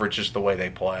vocally or if it's just the way they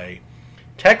play.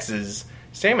 Texas,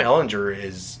 Sam Ehlinger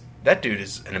is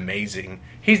an amazing.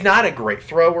 He's not a great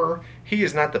thrower. He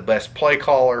is not the best play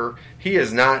caller. He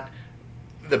is not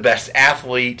the best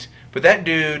athlete. But that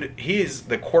dude, he is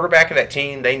the quarterback of that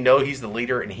team. They know he's the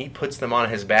leader, and he puts them on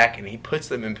his back, and he puts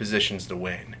them in positions to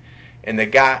win. And the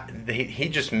guy, he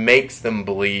just makes them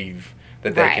believe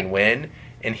that they can win.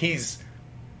 And he's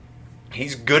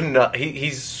good enough.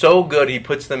 He's so good. He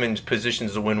puts them in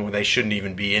positions to win when they shouldn't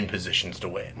even be in positions to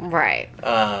win. Right.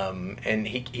 And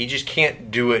he just can't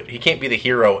do it. He can't be the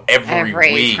hero every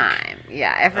week. Time.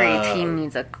 Yeah. Every team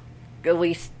needs at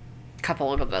least a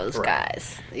couple of those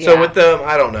guys. Yeah. So with them,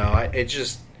 I don't know.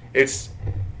 It's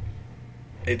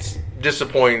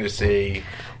disappointing to see.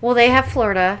 Well, they have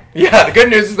Florida. Yeah, the good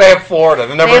news is they have Florida,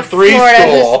 the number 3 Florida,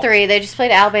 school. Who's 3. They just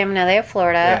played Alabama. Now they have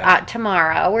Florida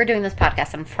tomorrow. We're doing this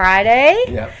podcast on Friday.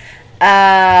 Yeah.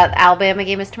 Alabama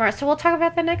game is tomorrow, so we'll talk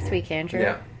about that next week, Andrew.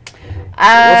 Yeah.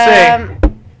 We'll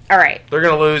see. All right. They're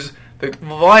going to lose. The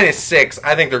line is 6.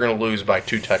 I think they're going to lose by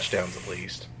 2 touchdowns at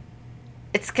least.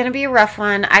 It's going to be a rough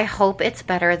one. I hope it's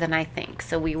better than I think,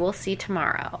 so we will see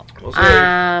tomorrow. We'll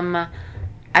see.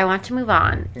 I want to move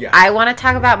on. Yeah. I want to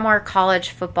talk about more college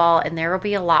football, and there will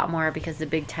be a lot more because the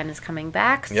Big Ten is coming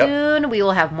back soon. We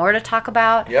will have more to talk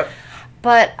about. Yep.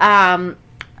 But I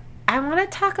want to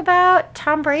talk about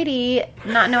Tom Brady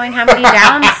not knowing how many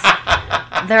downs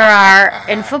there are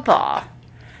in football.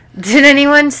 Did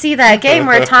anyone see that game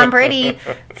where Tom Brady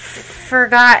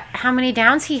forgot how many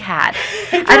downs he had?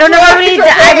 I don't know how many.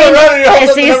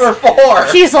 Number 4.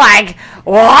 He's like,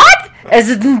 what? Is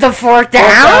it the 4th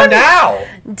down? Now.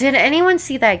 Did anyone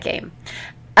see that game?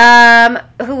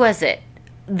 Who was it?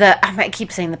 I might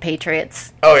keep saying the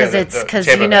Patriots. Oh yeah,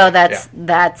 because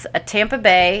that's a Tampa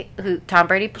Bay who Tom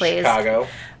Brady plays. Chicago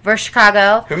versus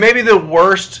Chicago, who may be the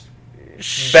worst,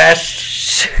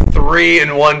 best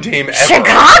 3-1 team ever.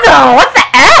 Chicago, what the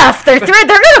F? They're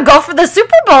gonna go for the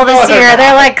Super Bowl this year.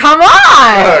 They're like, come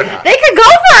on, they could go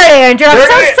for it, Andrew. I'm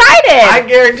so excited. I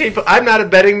guarantee. I'm not a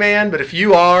betting man, but if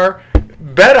you are,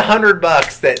 bet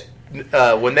 $100 that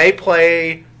when they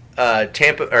play not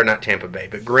Tampa Bay,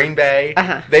 but Green Bay,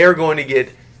 they are going to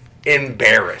get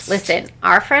embarrassed. Listen,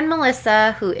 our friend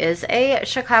Melissa, who is a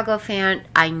Chicago fan,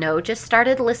 I know just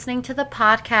started listening to the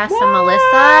podcast. What? So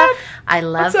Melissa, I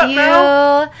love What's up, you.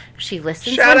 Mel? She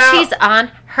listens Shout when out. she's on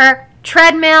her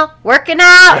treadmill working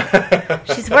out.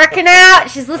 She's working out.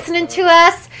 She's listening to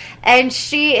us, and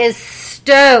she is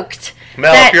stoked.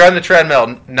 Mel, if you're on the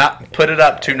treadmill, not put it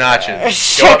up 2 notches.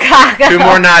 Chicago. 2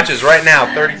 more notches right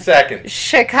now. 30 seconds.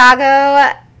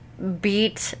 Chicago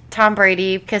beat Tom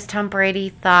Brady because Tom Brady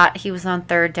thought he was on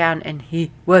 3rd down and he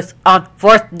was on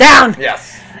 4th down.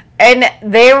 Yes. And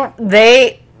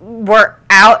they were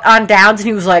out on downs and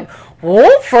he was like,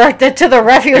 whoop, to the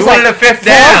ref. He was wanted like, a fifth "Fourth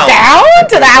down."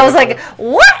 To that. I was like,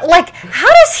 what? Like, how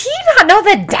does he not know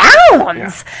the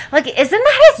downs? Yeah. Like, isn't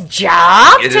that his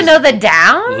job It to is know the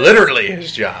downs? Literally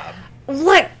his job.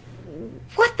 Like,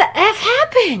 what the F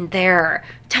happened there?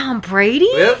 Tom Brady?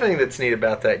 The other thing that's neat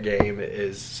about that game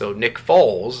is, so Nick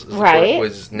Foles Right.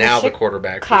 was now the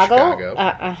quarterback for Chicago?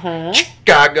 Chicago.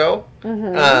 Chicago.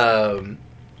 Mm-hmm.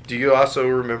 Do you also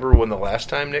remember when the last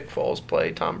time Nick Foles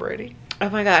played Tom Brady? Oh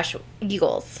my gosh,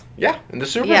 Eagles. Yeah, in the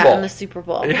Super Yeah, Bowl. in the Super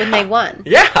Bowl. Yeah. When they won.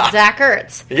 Yeah. Zach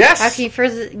Ertz. Yes. How can you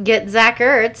forget Zach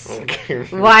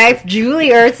Ertz? Wife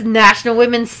Julie Ertz, National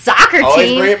Women's Soccer Always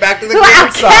Team. bring it back to the Who-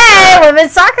 women's okay, soccer.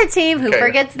 Women's Soccer Team. Who Okay,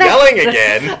 forgets that? yelling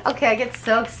again. Okay, I get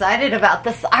so excited about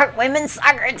this Women's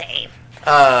Soccer Team.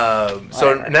 So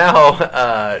Whatever.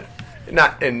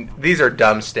 now, and these are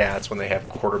dumb stats when they have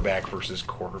quarterback versus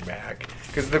quarterback,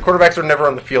 because the quarterbacks are never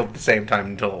on the field at the same time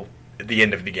until the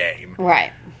end of the game.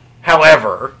 Right.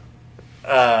 However,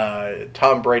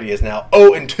 Tom Brady is now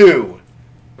 0-2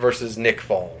 versus Nick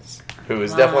Foles, who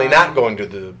is definitely not going to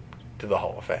the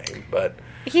Hall of Fame. But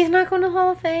He's not going to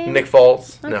Hall of Fame? Nick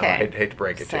Foles, no, Okay. hate to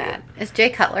break it Sad. to Is Jay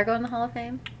Cutler going to the Hall of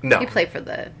Fame? No. He played for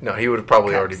the... you. No, he would have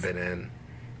probably Cubs. already been in.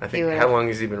 I He think. would've. How long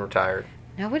has he been retired?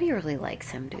 Nobody really likes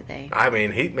him, do they? I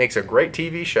mean, he makes a great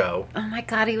TV show. Oh my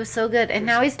god, he was so good. And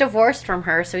now he's divorced from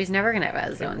her, so he's never going to have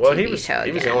his own Well, TV he was show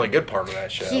he was the again. only good part of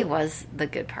that show. He was the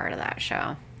good part of that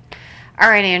show. All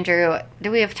right, Andrew. Do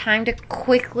we have time to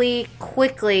quickly...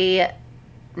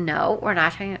 No, we're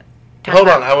not talking Hold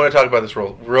about- on, I want to talk about this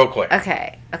real quick.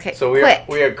 Okay. So quick.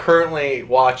 we are currently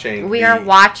watching. We the are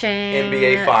watching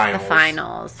NBA finals. The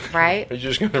finals, right? Are you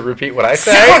just going to repeat what I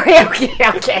say? Sorry,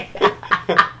 okay.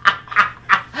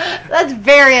 That's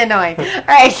very annoying. All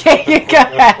right, you go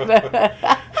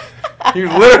ahead. You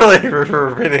literally were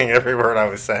repeating every word I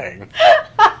was saying.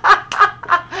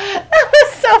 That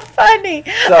was so funny.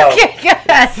 So, okay, go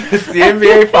ahead. It's the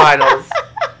NBA finals.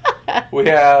 We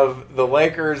have the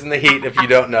Lakers and the Heat. If you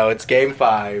don't know, it's Game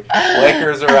 5.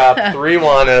 Lakers are up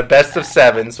 3-1 in a best of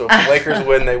 7. So if the Lakers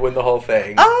win, they win the whole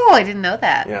thing. Oh, I didn't know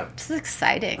that. Yeah. This is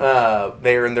exciting.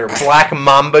 They are in their black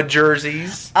Mamba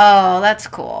jerseys. Oh, that's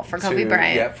cool. For Kobe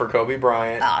Bryant. Yeah, for Kobe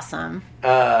Bryant. Awesome.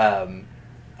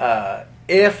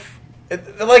 If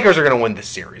the Lakers are going to win this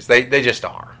series, they just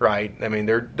are, right? I mean,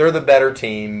 they're the better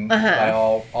team by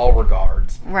all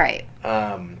regards. Right.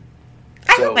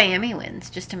 So, I hope Miami wins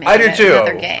just to make I do it too.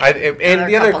 another game. And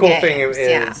the other couple cool thing games,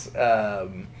 is,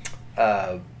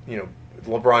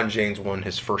 LeBron James won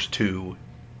his first 2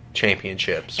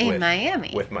 championships In with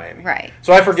Miami. With Miami, Right.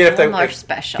 So I forget It's a little more if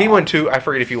special. he won 2. I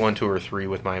forget if he won 2 or 3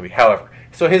 with Miami. However,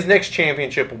 so his next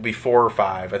championship will be 4 or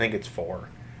 5. I think it's 4.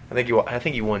 I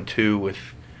think he won 2 with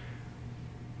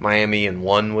Miami and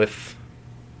 1 with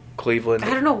Cleveland. I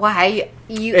don't know why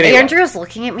Anyway. Andrew's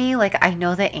looking at me like I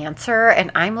know the answer, and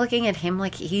I'm looking at him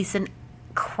like he's an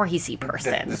crazy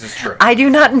person. This is true. I do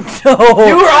not know.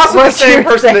 You were also the what same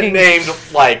you're person saying. that named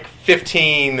like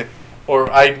 15,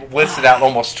 or I listed out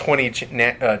almost 20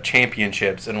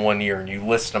 championships in 1 year, and you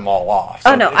list them all off.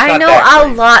 So Oh no, it's I not know that a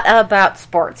crazy. lot about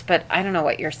sports, but I don't know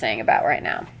what you're saying about right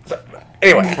now. So,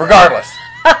 anyway, regardless,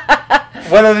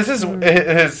 whether this is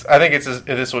his, I think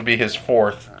this would be his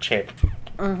 4th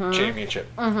championship.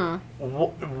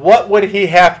 What would he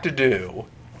have to do?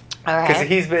 All Because right.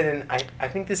 he's been in, I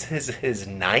think this is his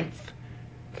 9th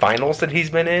finals that he's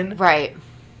been in. Right.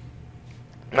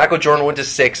 Michael Jordan went to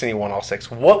 6 and he won all 6.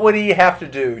 What would he have to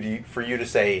do for you to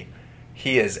say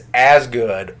he is as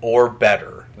good or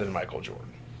better than Michael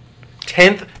Jordan?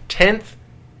 10th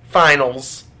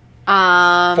finals,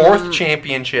 4th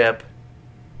championship.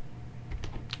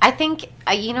 I think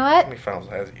you know How what? many finals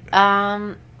has he been?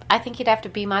 I think he'd have to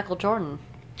be Michael Jordan.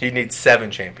 He needs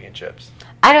 7 championships.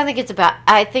 I don't think it's about.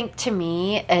 I think to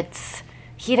me,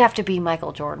 he'd have to be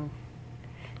Michael Jordan.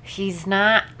 He's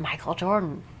not Michael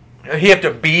Jordan. He'd have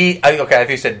to be, okay, I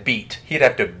think you said beat. He'd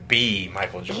have to be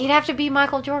Michael Jordan. He'd have to be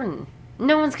Michael Jordan.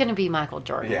 No one's going to be Michael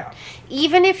Jordan. Yeah.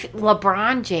 Even if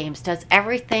LeBron James does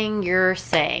everything you're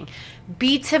saying,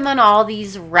 beats him on all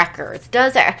these records,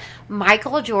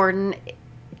 Michael Jordan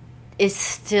is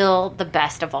still the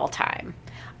best of all time.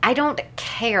 I don't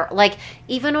care. Like,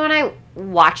 even when I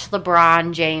watch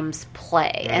LeBron James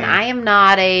play, and I am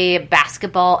not a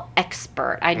basketball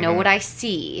expert, I know what I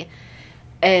see.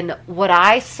 And what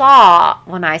I saw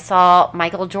when I saw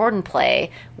Michael Jordan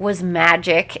play was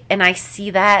magic, and I see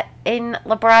that in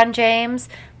LeBron James,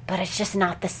 but it's just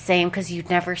not the same because you've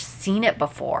never seen it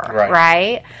before,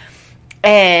 right?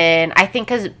 And I think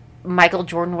because Michael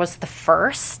Jordan was the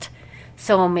first,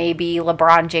 so maybe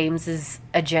LeBron James is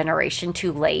a generation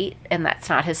too late, and that's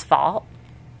not his fault.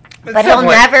 But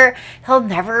he'll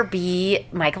never be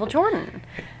Michael Jordan.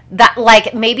 That,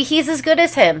 like, maybe he's as good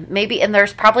as him. Maybe, and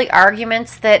there's probably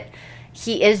arguments that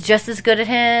he is just as good as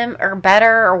him or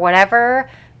better or whatever.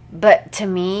 But to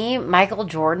me, Michael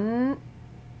Jordan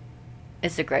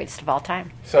is the greatest of all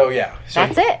time. So yeah,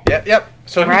 that's it. Yep.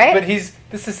 So right?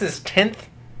 This is his 10th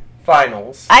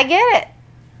finals. I get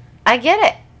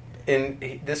it.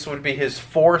 And this would be his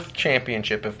 4th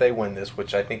championship if they win this,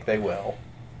 which I think they will.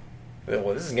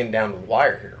 Well, this is getting down to the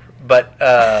wire here. But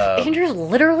Andrew's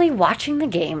literally watching the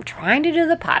game, trying to do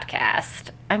the podcast.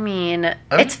 I mean,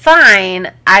 it's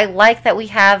fine. I like that we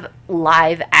have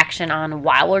live action on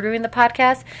while we're doing the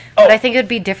podcast. But I think it would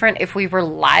be different if we were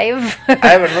live I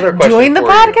have another question doing the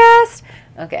podcast.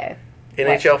 Okay.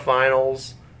 NHL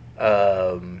finals,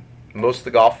 most of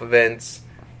the golf events,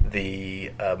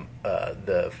 the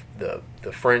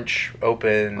French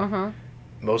Open,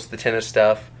 most of the tennis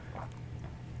stuff,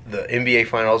 the NBA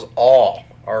finals, all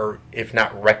are, if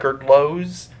not record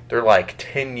lows, they're like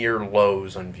 10-year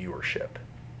lows on viewership.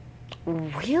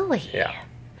 Really? Yeah.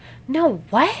 No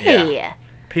way. Yeah.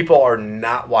 People are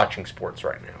not watching sports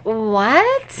right now.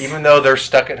 What? Even though they're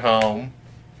stuck at home,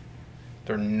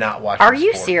 they're not watching Are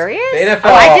you sports. serious? The NFL,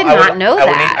 I did not know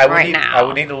that now. I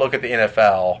would need to look at the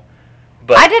NFL.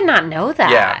 But I did not know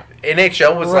that. Yeah.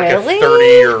 NHL was like a Really?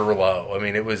 30-year low. I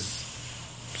mean, it was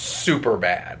super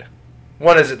bad.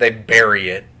 One is that they bury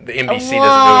it. The NBC doesn't do a good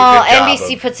job.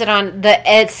 NBC puts it on the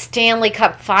Ed Stanley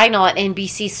Cup final at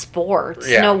NBC Sports.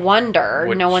 Yeah. No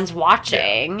wonder no one's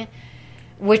watching,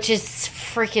 which is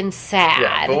freaking sad.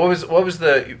 Yeah, but what was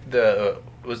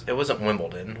it wasn't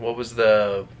Wimbledon. What was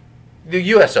the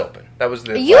U.S. Open? That was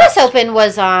the U.S. Open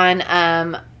was on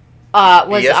on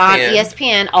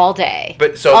ESPN all day.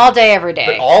 All day, every day.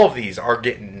 But all of these are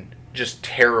getting just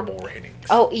terrible ratings.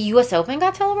 Oh, U.S. Open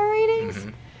got terrible ratings? Mm-hmm.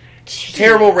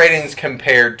 Terrible ratings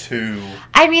compared to...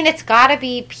 I mean, it's got to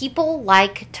be... People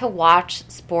like to watch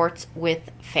sports with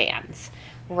fans,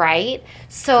 right?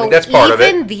 So that's part of it.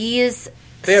 Even these...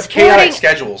 They have chaotic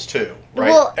schedules, too, right?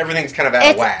 Well, everything's kind of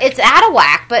out of whack. It's out of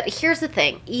whack, but here's the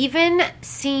thing. Even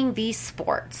seeing these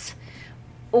sports,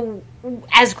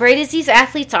 as great as these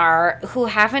athletes are, who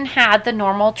haven't had the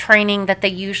normal training that they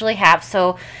usually have,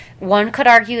 so one could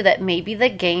argue that maybe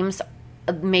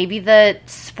the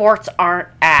sports aren't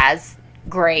as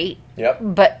great. Yep.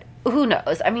 But who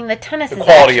knows? I mean, the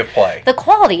quality of play. The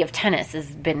quality of tennis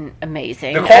has been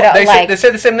amazing. They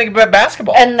said the same thing about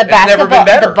basketball. And the basketball,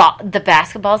 never been better. The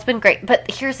basketball's been great.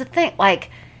 But here's the thing,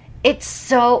 it's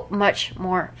so much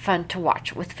more fun to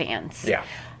watch with fans. Yeah.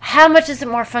 How much is it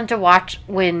more fun to watch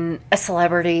when a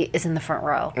celebrity is in the front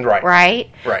row?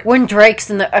 Right. When Drake's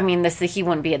in the... he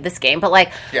wouldn't be at this game,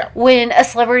 but yeah. When a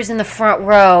celebrity's in the front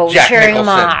row Jack cheering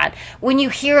Nicholson. him on. When you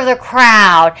hear the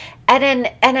crowd at an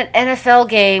NFL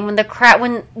game, when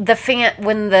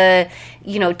the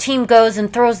team goes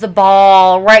and throws the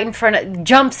ball right in front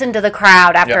jumps into the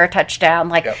crowd after a touchdown.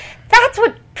 That's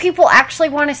what people actually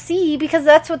want to see, because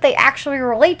that's what they actually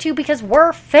relate to, because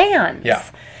we're fans. Yeah.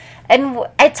 And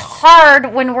it's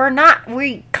hard when we're not.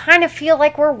 We kind of feel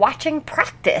like we're watching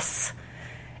practice,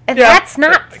 and that's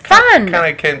not fun.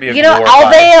 Kind of can be a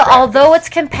although it's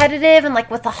competitive, and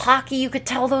with the hockey, you could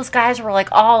tell those guys were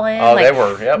all in. Oh, they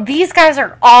were. Yep. These guys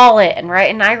are all in, right?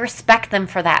 And I respect them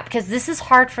for that, because this is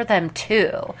hard for them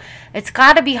too. It's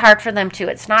got to be hard for them too.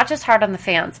 It's not just hard on the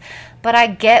fans, but I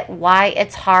get why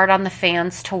it's hard on the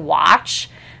fans to watch,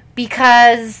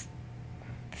 because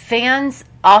fans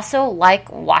also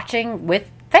like watching with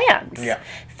fans. Yeah.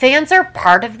 Fans are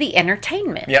part of the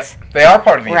entertainment. Yep. They are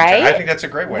part of the right? entertainment. I think that's a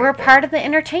great way We're to put part it. of the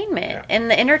entertainment. And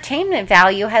the entertainment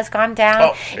value has gone down.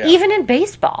 Oh, yeah. Even in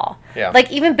baseball. Yeah.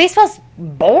 Even baseball's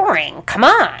boring. Come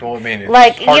on. Well, I mean,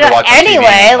 it's hard to watch on anyway,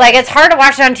 TV. it's hard to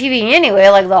watch it on TV anyway,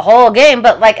 the whole game.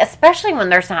 But, especially when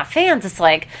there's not fans, it's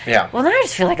well, then I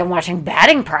just feel like I'm watching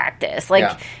batting practice.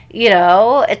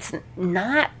 It's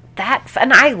not that fun.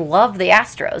 And I love the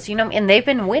Astros, and they've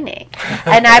been winning.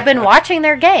 And I've been watching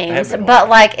their games,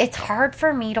 but it's hard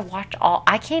for me to watch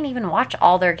I can't even watch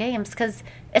all their games because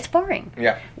it's boring.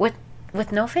 Yeah. With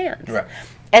no fans. Right.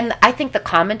 And I think the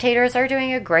commentators are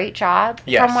doing a great job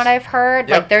from what I've heard.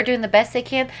 Yep. They're doing the best they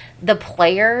can. The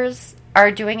players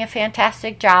are doing a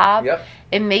fantastic job. Yep.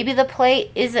 And maybe the play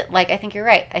isn't I think you're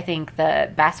right. I think the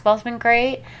basketball's been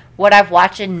great. What I've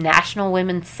watched in National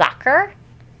Women's Soccer,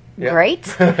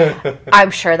 great.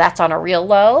 I'm sure that's on a real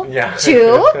low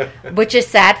too, which is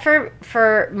sad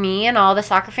for me and all the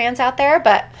soccer fans out there.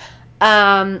 But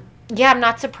I'm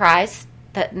not surprised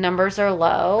that numbers are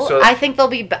low. So, I think they'll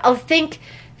be.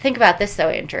 Think about this though,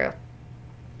 Andrew.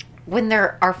 When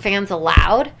there are fans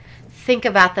allowed, think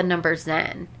about the numbers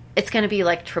then. it's going to be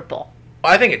like triple.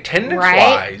 I think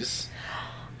attendance-wise...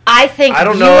 I think I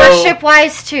don't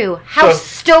viewership-wise, too. How So-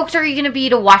 stoked are you going to be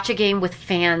to watch a game with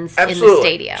fans in the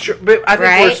stadium? Sure, but I think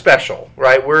we're Right? special,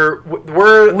 right?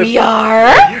 We're We are?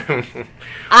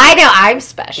 I know, I'm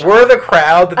special. We're the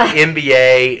crowd that the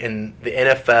NBA and the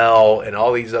NFL and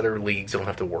all these other leagues don't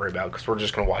have to worry about because we're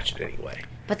just going to watch it anyway.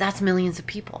 But that's millions of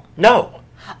people. No.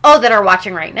 Oh, that are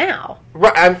watching right now.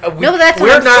 Right, No, that's what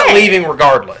we're I'm not saying. leaving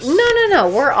regardless. No.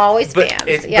 We're always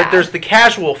fans. Yeah. But there's the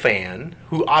casual fan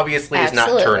who obviously is not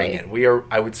Absolutely. turning in.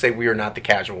 I would say we are not the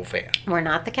casual fan. We're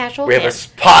not the casual We have a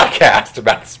fans. podcast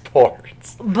about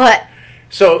sports. But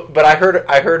But I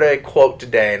heard a quote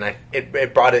today, and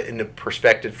it brought it into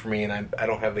perspective for me. And I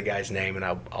don't have the guy's name, and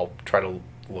I'll try to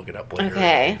look it up later.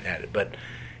 Okay. And add it. But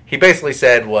he basically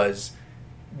said was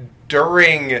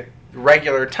during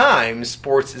regular times,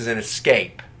 sports is an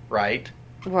escape, right?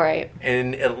 right.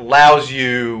 And it allows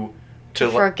you to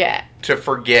Forget.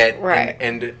 Right.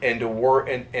 and to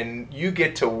worry and you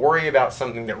get to worry about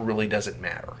something that really doesn't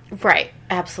matter Right.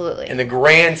 Absolutely. in the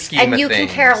grand scheme And of you things.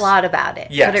 can care a lot about it.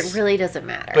 Yes. But it really doesn't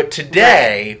matter. But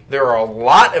today there are a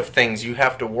lot of things you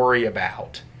have to worry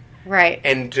about, Right.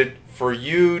 and for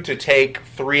you to take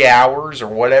 3 hours or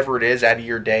whatever it is out of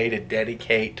your day to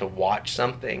dedicate to watch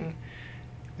something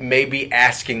may be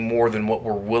asking more than what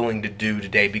we're willing to do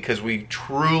today because we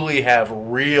truly have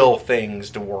real things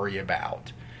to worry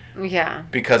about Yeah.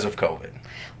 because of COVID.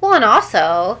 Well, and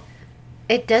also,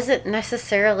 it doesn't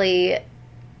necessarily.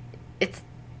 It's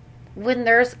when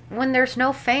there's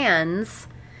no fans,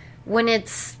 when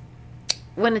it's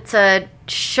a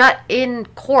shut-in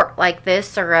court like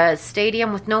this or a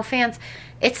stadium with no fans,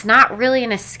 it's not really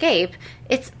an escape.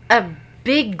 It's a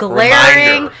big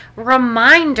glaring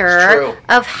reminder True.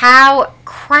 of how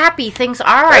crappy things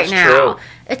are right That's now. true.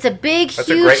 It's a big, That's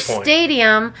a huge great point.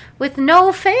 stadium with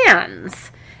no fans.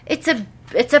 It's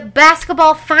a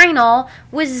basketball final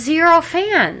with 0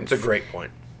 fans. It's a great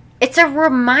point. It's a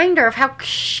reminder of how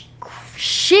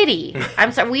shitty.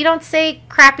 I'm sorry, we don't say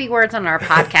crappy words on our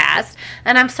podcast.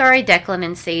 And I'm sorry, Declan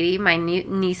and Sadie, my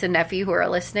niece and nephew who are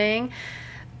listening.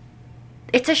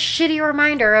 It's a shitty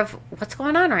reminder of what's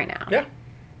going on right now. Yeah.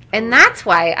 And that's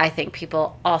why I think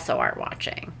people also aren't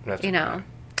watching. That's you know.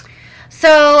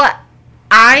 So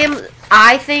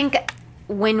I think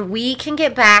when we can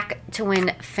get back to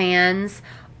when fans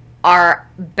are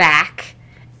back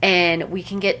and we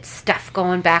can get stuff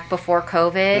going back before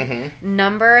COVID,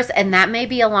 numbers, and that may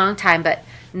be a long time, but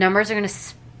numbers are going to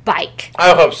spike.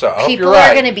 I hope so. I hope People you're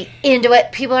right. are going to be into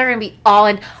it. People are going to be all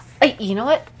in. You know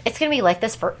what? It's going to be like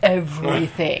this for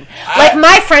everything. Like,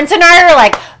 my friends and I are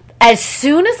like, as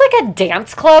soon as, like, a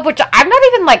dance club, which I'm not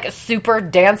even, like, a super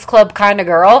dance club kind of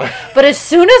girl, but as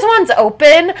soon as one's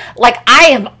open, like, I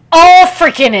am all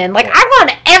freaking in. Like, I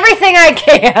want everything I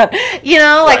can. You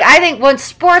know? Like, Right. I think when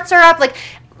sports are up, like,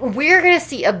 we're going to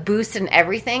see a boost in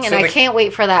everything, and So I can't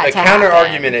wait for that The to happen. counter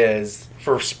argument is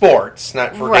for sports,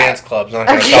 not for Right. dance clubs. I'm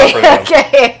not going to talk for them.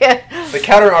 Okay. The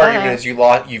counter argument is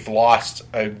you've lost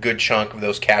a good chunk of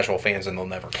those casual fans, and they'll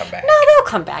never come back. No, they'll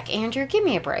come back, Andrew. Give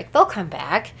me a break. They'll come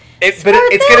back. It's They'll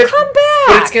come back.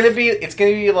 But it's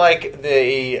gonna be like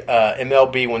the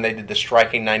MLB when they did the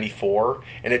strike in '94,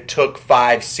 and it took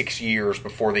 5-6 years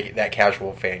before that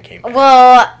casual fan came back.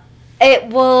 Well, it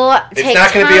will take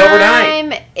not gonna time. be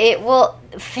overnight. It will.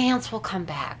 Fans will come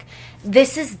back.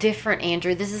 This is different,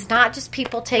 Andrew. This is not just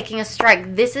people taking a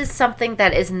strike. This is something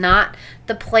that is not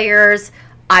the players'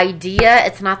 idea.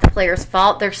 It's not the players'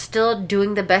 fault. They're still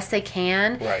doing the best they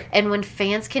can. Right. And when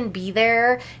fans can be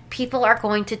there, people are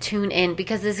going to tune in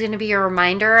because there's going to be a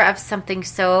reminder of something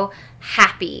so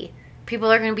happy.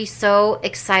 People are going to be so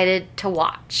excited to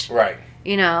watch. Right.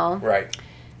 You know? Right.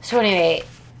 So anyway,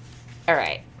 all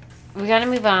right. We got to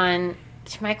move on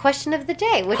to my question of the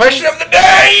day. Question of the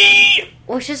day!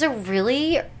 Which is a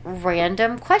really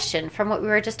random question from what we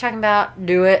were just talking about.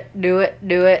 Do it. Where is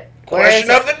Question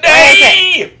of it? the Where is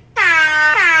it? day!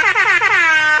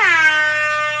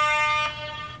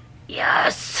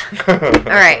 Yes. All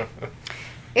right.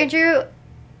 Andrew,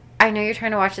 I know you're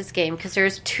trying to watch this game because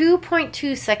there's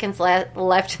 2.2 seconds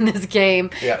left in this game.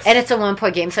 Yes. And it's a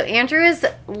 1-point game. So Andrew is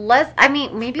maybe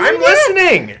we I'm need to-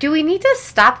 listening! Do we need to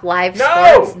stop live No.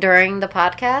 sports during the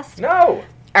podcast? No!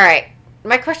 All right.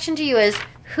 My question to you is,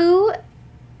 who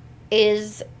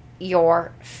is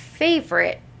your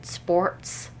favorite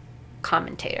sports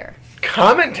commentator?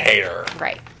 Commentator.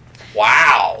 Right.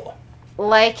 Wow.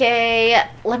 Let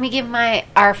me give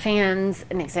our fans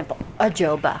an example. A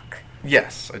Joe Buck.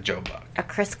 Yes, a Joe Buck. A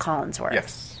Chris Collinsworth.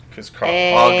 Yes, because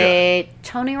all good. A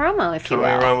Tony Romo, if you Tony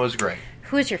will. Romo was great.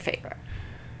 Who is your favorite?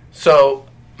 So,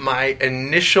 my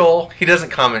initial... He doesn't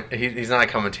comment. He's not a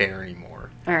commentator anymore.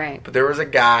 All right. But there was a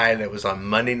guy that was on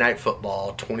Monday Night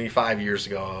Football 25 years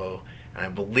ago, and I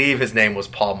believe his name was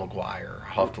Paul McGuire.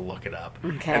 I'll have to look it up.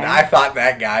 Okay. And I thought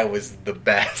that guy was the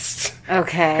best.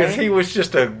 Okay. Because he was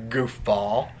just a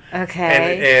goofball.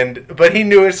 Okay. But he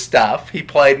knew his stuff. He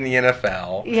played in the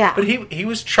NFL. Yeah. But he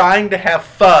was trying to have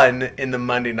fun in the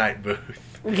Monday night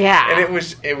booth. Yeah.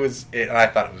 And I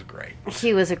thought it was great.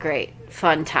 He was a great,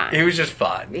 fun time. It was just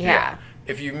fun. Yeah.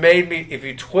 If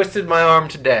you twisted my arm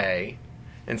today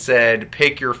and said,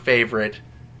 pick your favorite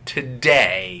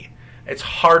today, it's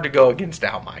hard to go against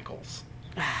Al Michaels.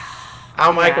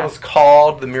 Al Michaels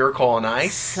called The Miracle on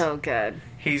Ice. So good.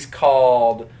 He's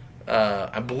called,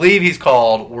 I believe he's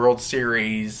called World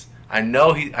Series. I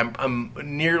know I'm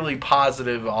nearly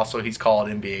positive also he's called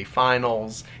NBA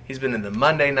Finals. He's been in the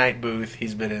Monday night booth.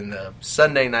 He's been in the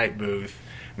Sunday night booth.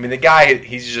 I mean, the guy,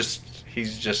 he's just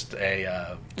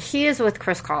a... he is with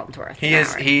Chris Collinsworth. He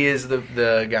is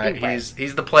the guy.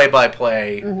 He's the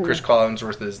play-by-play. Mm-hmm. Chris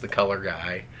Collinsworth is the color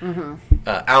guy. Mm-hmm.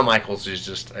 Al Michaels is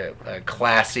just a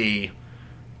classy,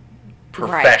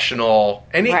 professional,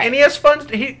 and he has fun.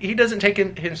 He doesn't take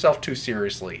himself too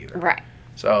seriously either. Right.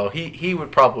 So he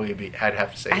would probably be. I'd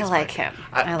have to say. I like him.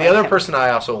 The other person I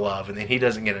also love, and then he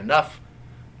doesn't get enough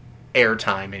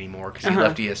airtime anymore because he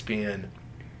left ESPN,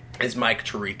 is Mike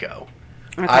Tirico.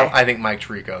 Okay. I think Mike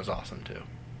Tirico is awesome too.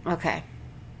 Okay.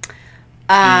 Do you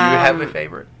have a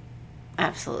favorite?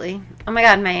 Absolutely. Oh my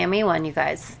God, Miami won, you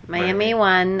guys. Miami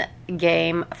won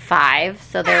game 5,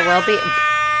 so there will be...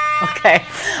 Okay.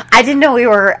 I didn't know we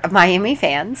were Miami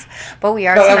fans, but we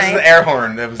are tonight. That was the air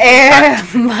horn. That was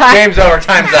game's over,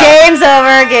 time's up.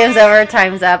 Game's over,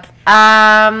 time's up.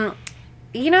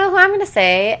 You know who I'm going to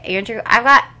say, Andrew? I've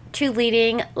got 2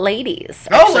 leading ladies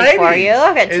ladies. For you.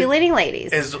 I've got 2 leading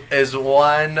ladies. Is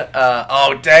one...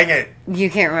 oh, dang it.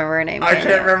 You can't remember her name. I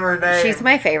can't remember her name. She's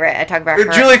my favorite. I talk about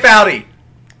her. Julie Foudy.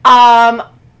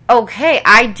 Okay,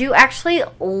 I do actually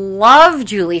love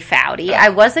Julie Foudy. I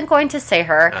wasn't going to say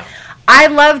her. Oh. I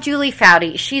love Julie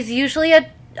Foudy. She's usually a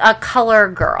color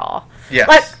girl. Yes.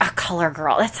 Like a color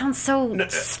girl. That sounds so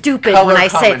stupid when I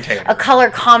say a color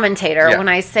commentator when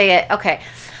I say it. Okay.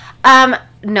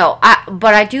 No,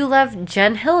 but I do love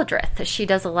Jen Hildreth. She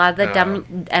does a lot of the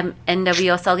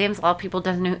NWSL games. A lot of people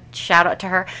don't shout out to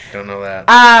her. Don't know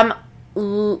that.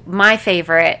 My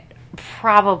favorite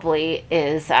probably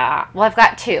is I've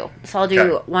got 2, so I'll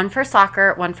do one for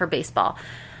soccer, one for baseball.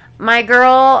 My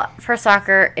girl for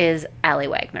soccer is Allie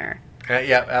Wagner.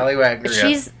 Yeah, Allie Wagner.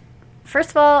 She's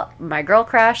first of all my girl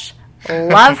crush.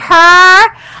 Love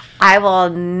her.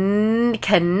 I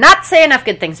cannot say enough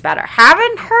good things about her.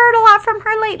 Haven't heard a lot from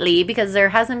her lately because there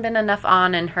hasn't been enough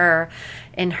on in her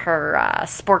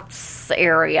sports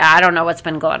area. I don't know what's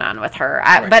been going on with her.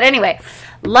 But anyway,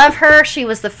 love her. She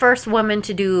was the first woman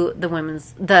to do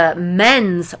the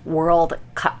men's World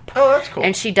Cup. Oh, that's cool.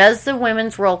 And she does the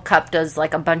women's World Cup, does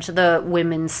like a bunch of the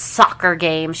women's soccer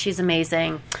games. She's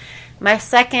amazing. My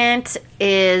second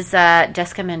is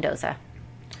Jessica Mendoza.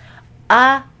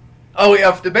 Oh,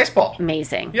 yeah, the baseball.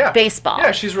 Amazing. Yeah. Baseball.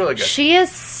 Yeah, she's really good. She is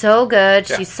so good.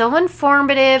 Yeah. She's so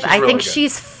informative. I think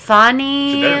she's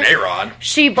funny. She's better than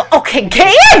A-Rod. Okay,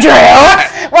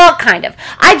 Andrew! Well, kind of.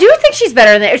 I do think she's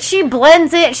better than that. She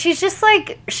blends it. She's just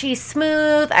like, she's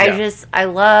smooth. I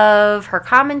love her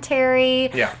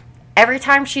commentary. Yeah. Every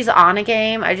time she's on a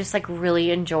game, I just like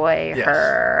really enjoy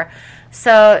her.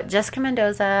 So, Jessica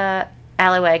Mendoza,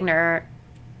 Allie Wagner,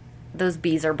 those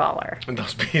bees are baller.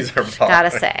 Those bees are baller.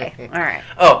 Gotta say. All right.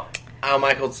 Oh, Al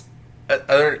Michaels.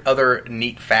 Other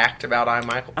neat fact about Al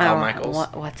Michaels.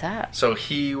 What's that? So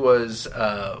he was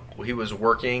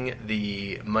working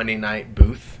the Monday night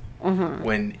booth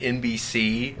when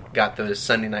NBC got the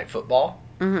Sunday night football,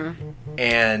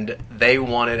 and they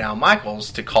wanted Al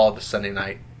Michaels to call the Sunday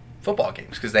night football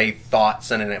games because they thought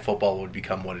Sunday night football would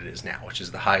become what it is now, which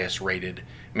is the highest rated.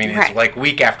 I mean, it's like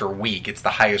week after week, it's the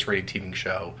highest rated TV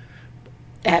show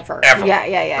ever.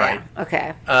 Yeah.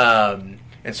 Okay.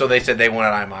 And so they said they wanted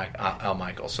Al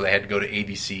Michaels, so they had to go to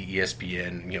ABC,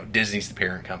 ESPN, Disney's the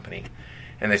parent company,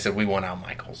 and they said we want Al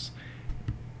Michaels.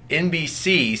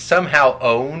 NBC somehow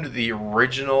owned the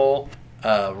original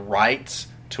rights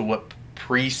to what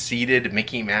preceded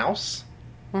Mickey Mouse.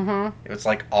 It was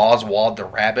like Oswald the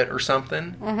Rabbit or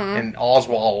something, and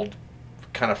Oswald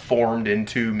kind of formed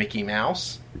into Mickey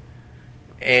Mouse.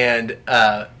 And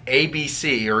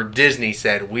ABC or Disney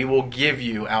said, we will give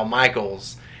you Al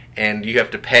Michaels, and you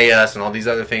have to pay us and all these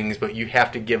other things, but you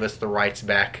have to give us the rights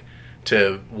back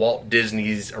to Walt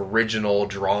Disney's original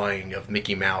drawing of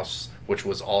Mickey Mouse which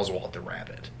was Oswald the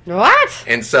Rabbit. What?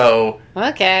 And so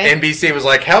Okay. NBC was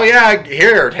like, hell yeah,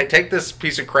 here, take this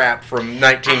piece of crap from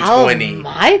 1920. Al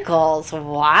Michaels.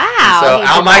 Wow. So He Al did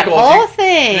that Michaels, whole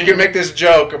thing. you can make this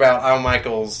joke about Al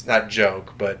Michaels, not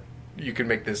joke, but you can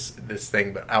make this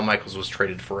thing, but Al Michaels was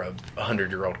traded for a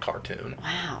 100-year-old cartoon.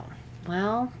 Wow.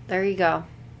 Well, there you go.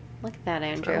 Look at that,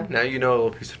 Andrew. So now you know a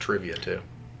little piece of trivia, too.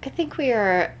 I think we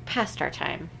are past our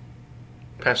time.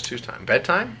 Past 2 time.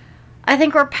 Bedtime? I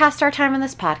think we're past our time in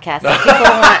this podcast.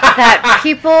 That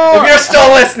people If you're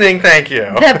still listening, thank you.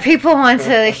 that people want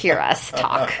to hear us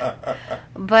talk.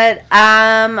 But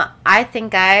I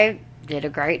think I did a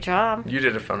great job. You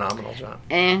did a phenomenal job.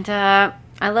 And I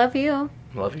love you.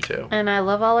 Love you, too. And I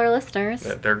love all our listeners.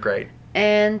 They're great.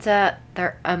 And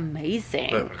they're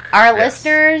amazing. Ugh, Our yes.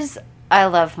 listeners, I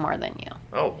love more than you.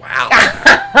 Oh, wow.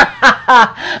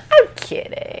 I'm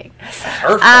kidding. That's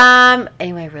hurtful.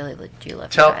 Anyway, I really do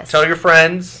love you guys. Tell your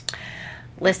friends.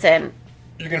 Listen,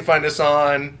 You can find us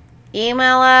on...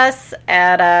 email us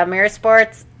at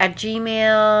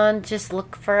mirrorsports@gmail. Just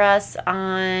look for us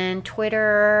on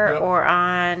Twitter Yep. or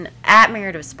on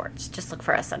 @mirrorsports. Just look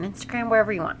for us on Instagram,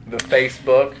 wherever you want. the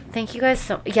Facebook. Thank you guys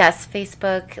so. Yes,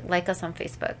 Facebook. Like us on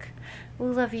Facebook. We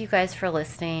love you guys for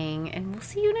listening, and we'll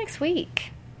see you next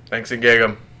week. Thanks and gig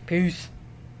 'em. Peace.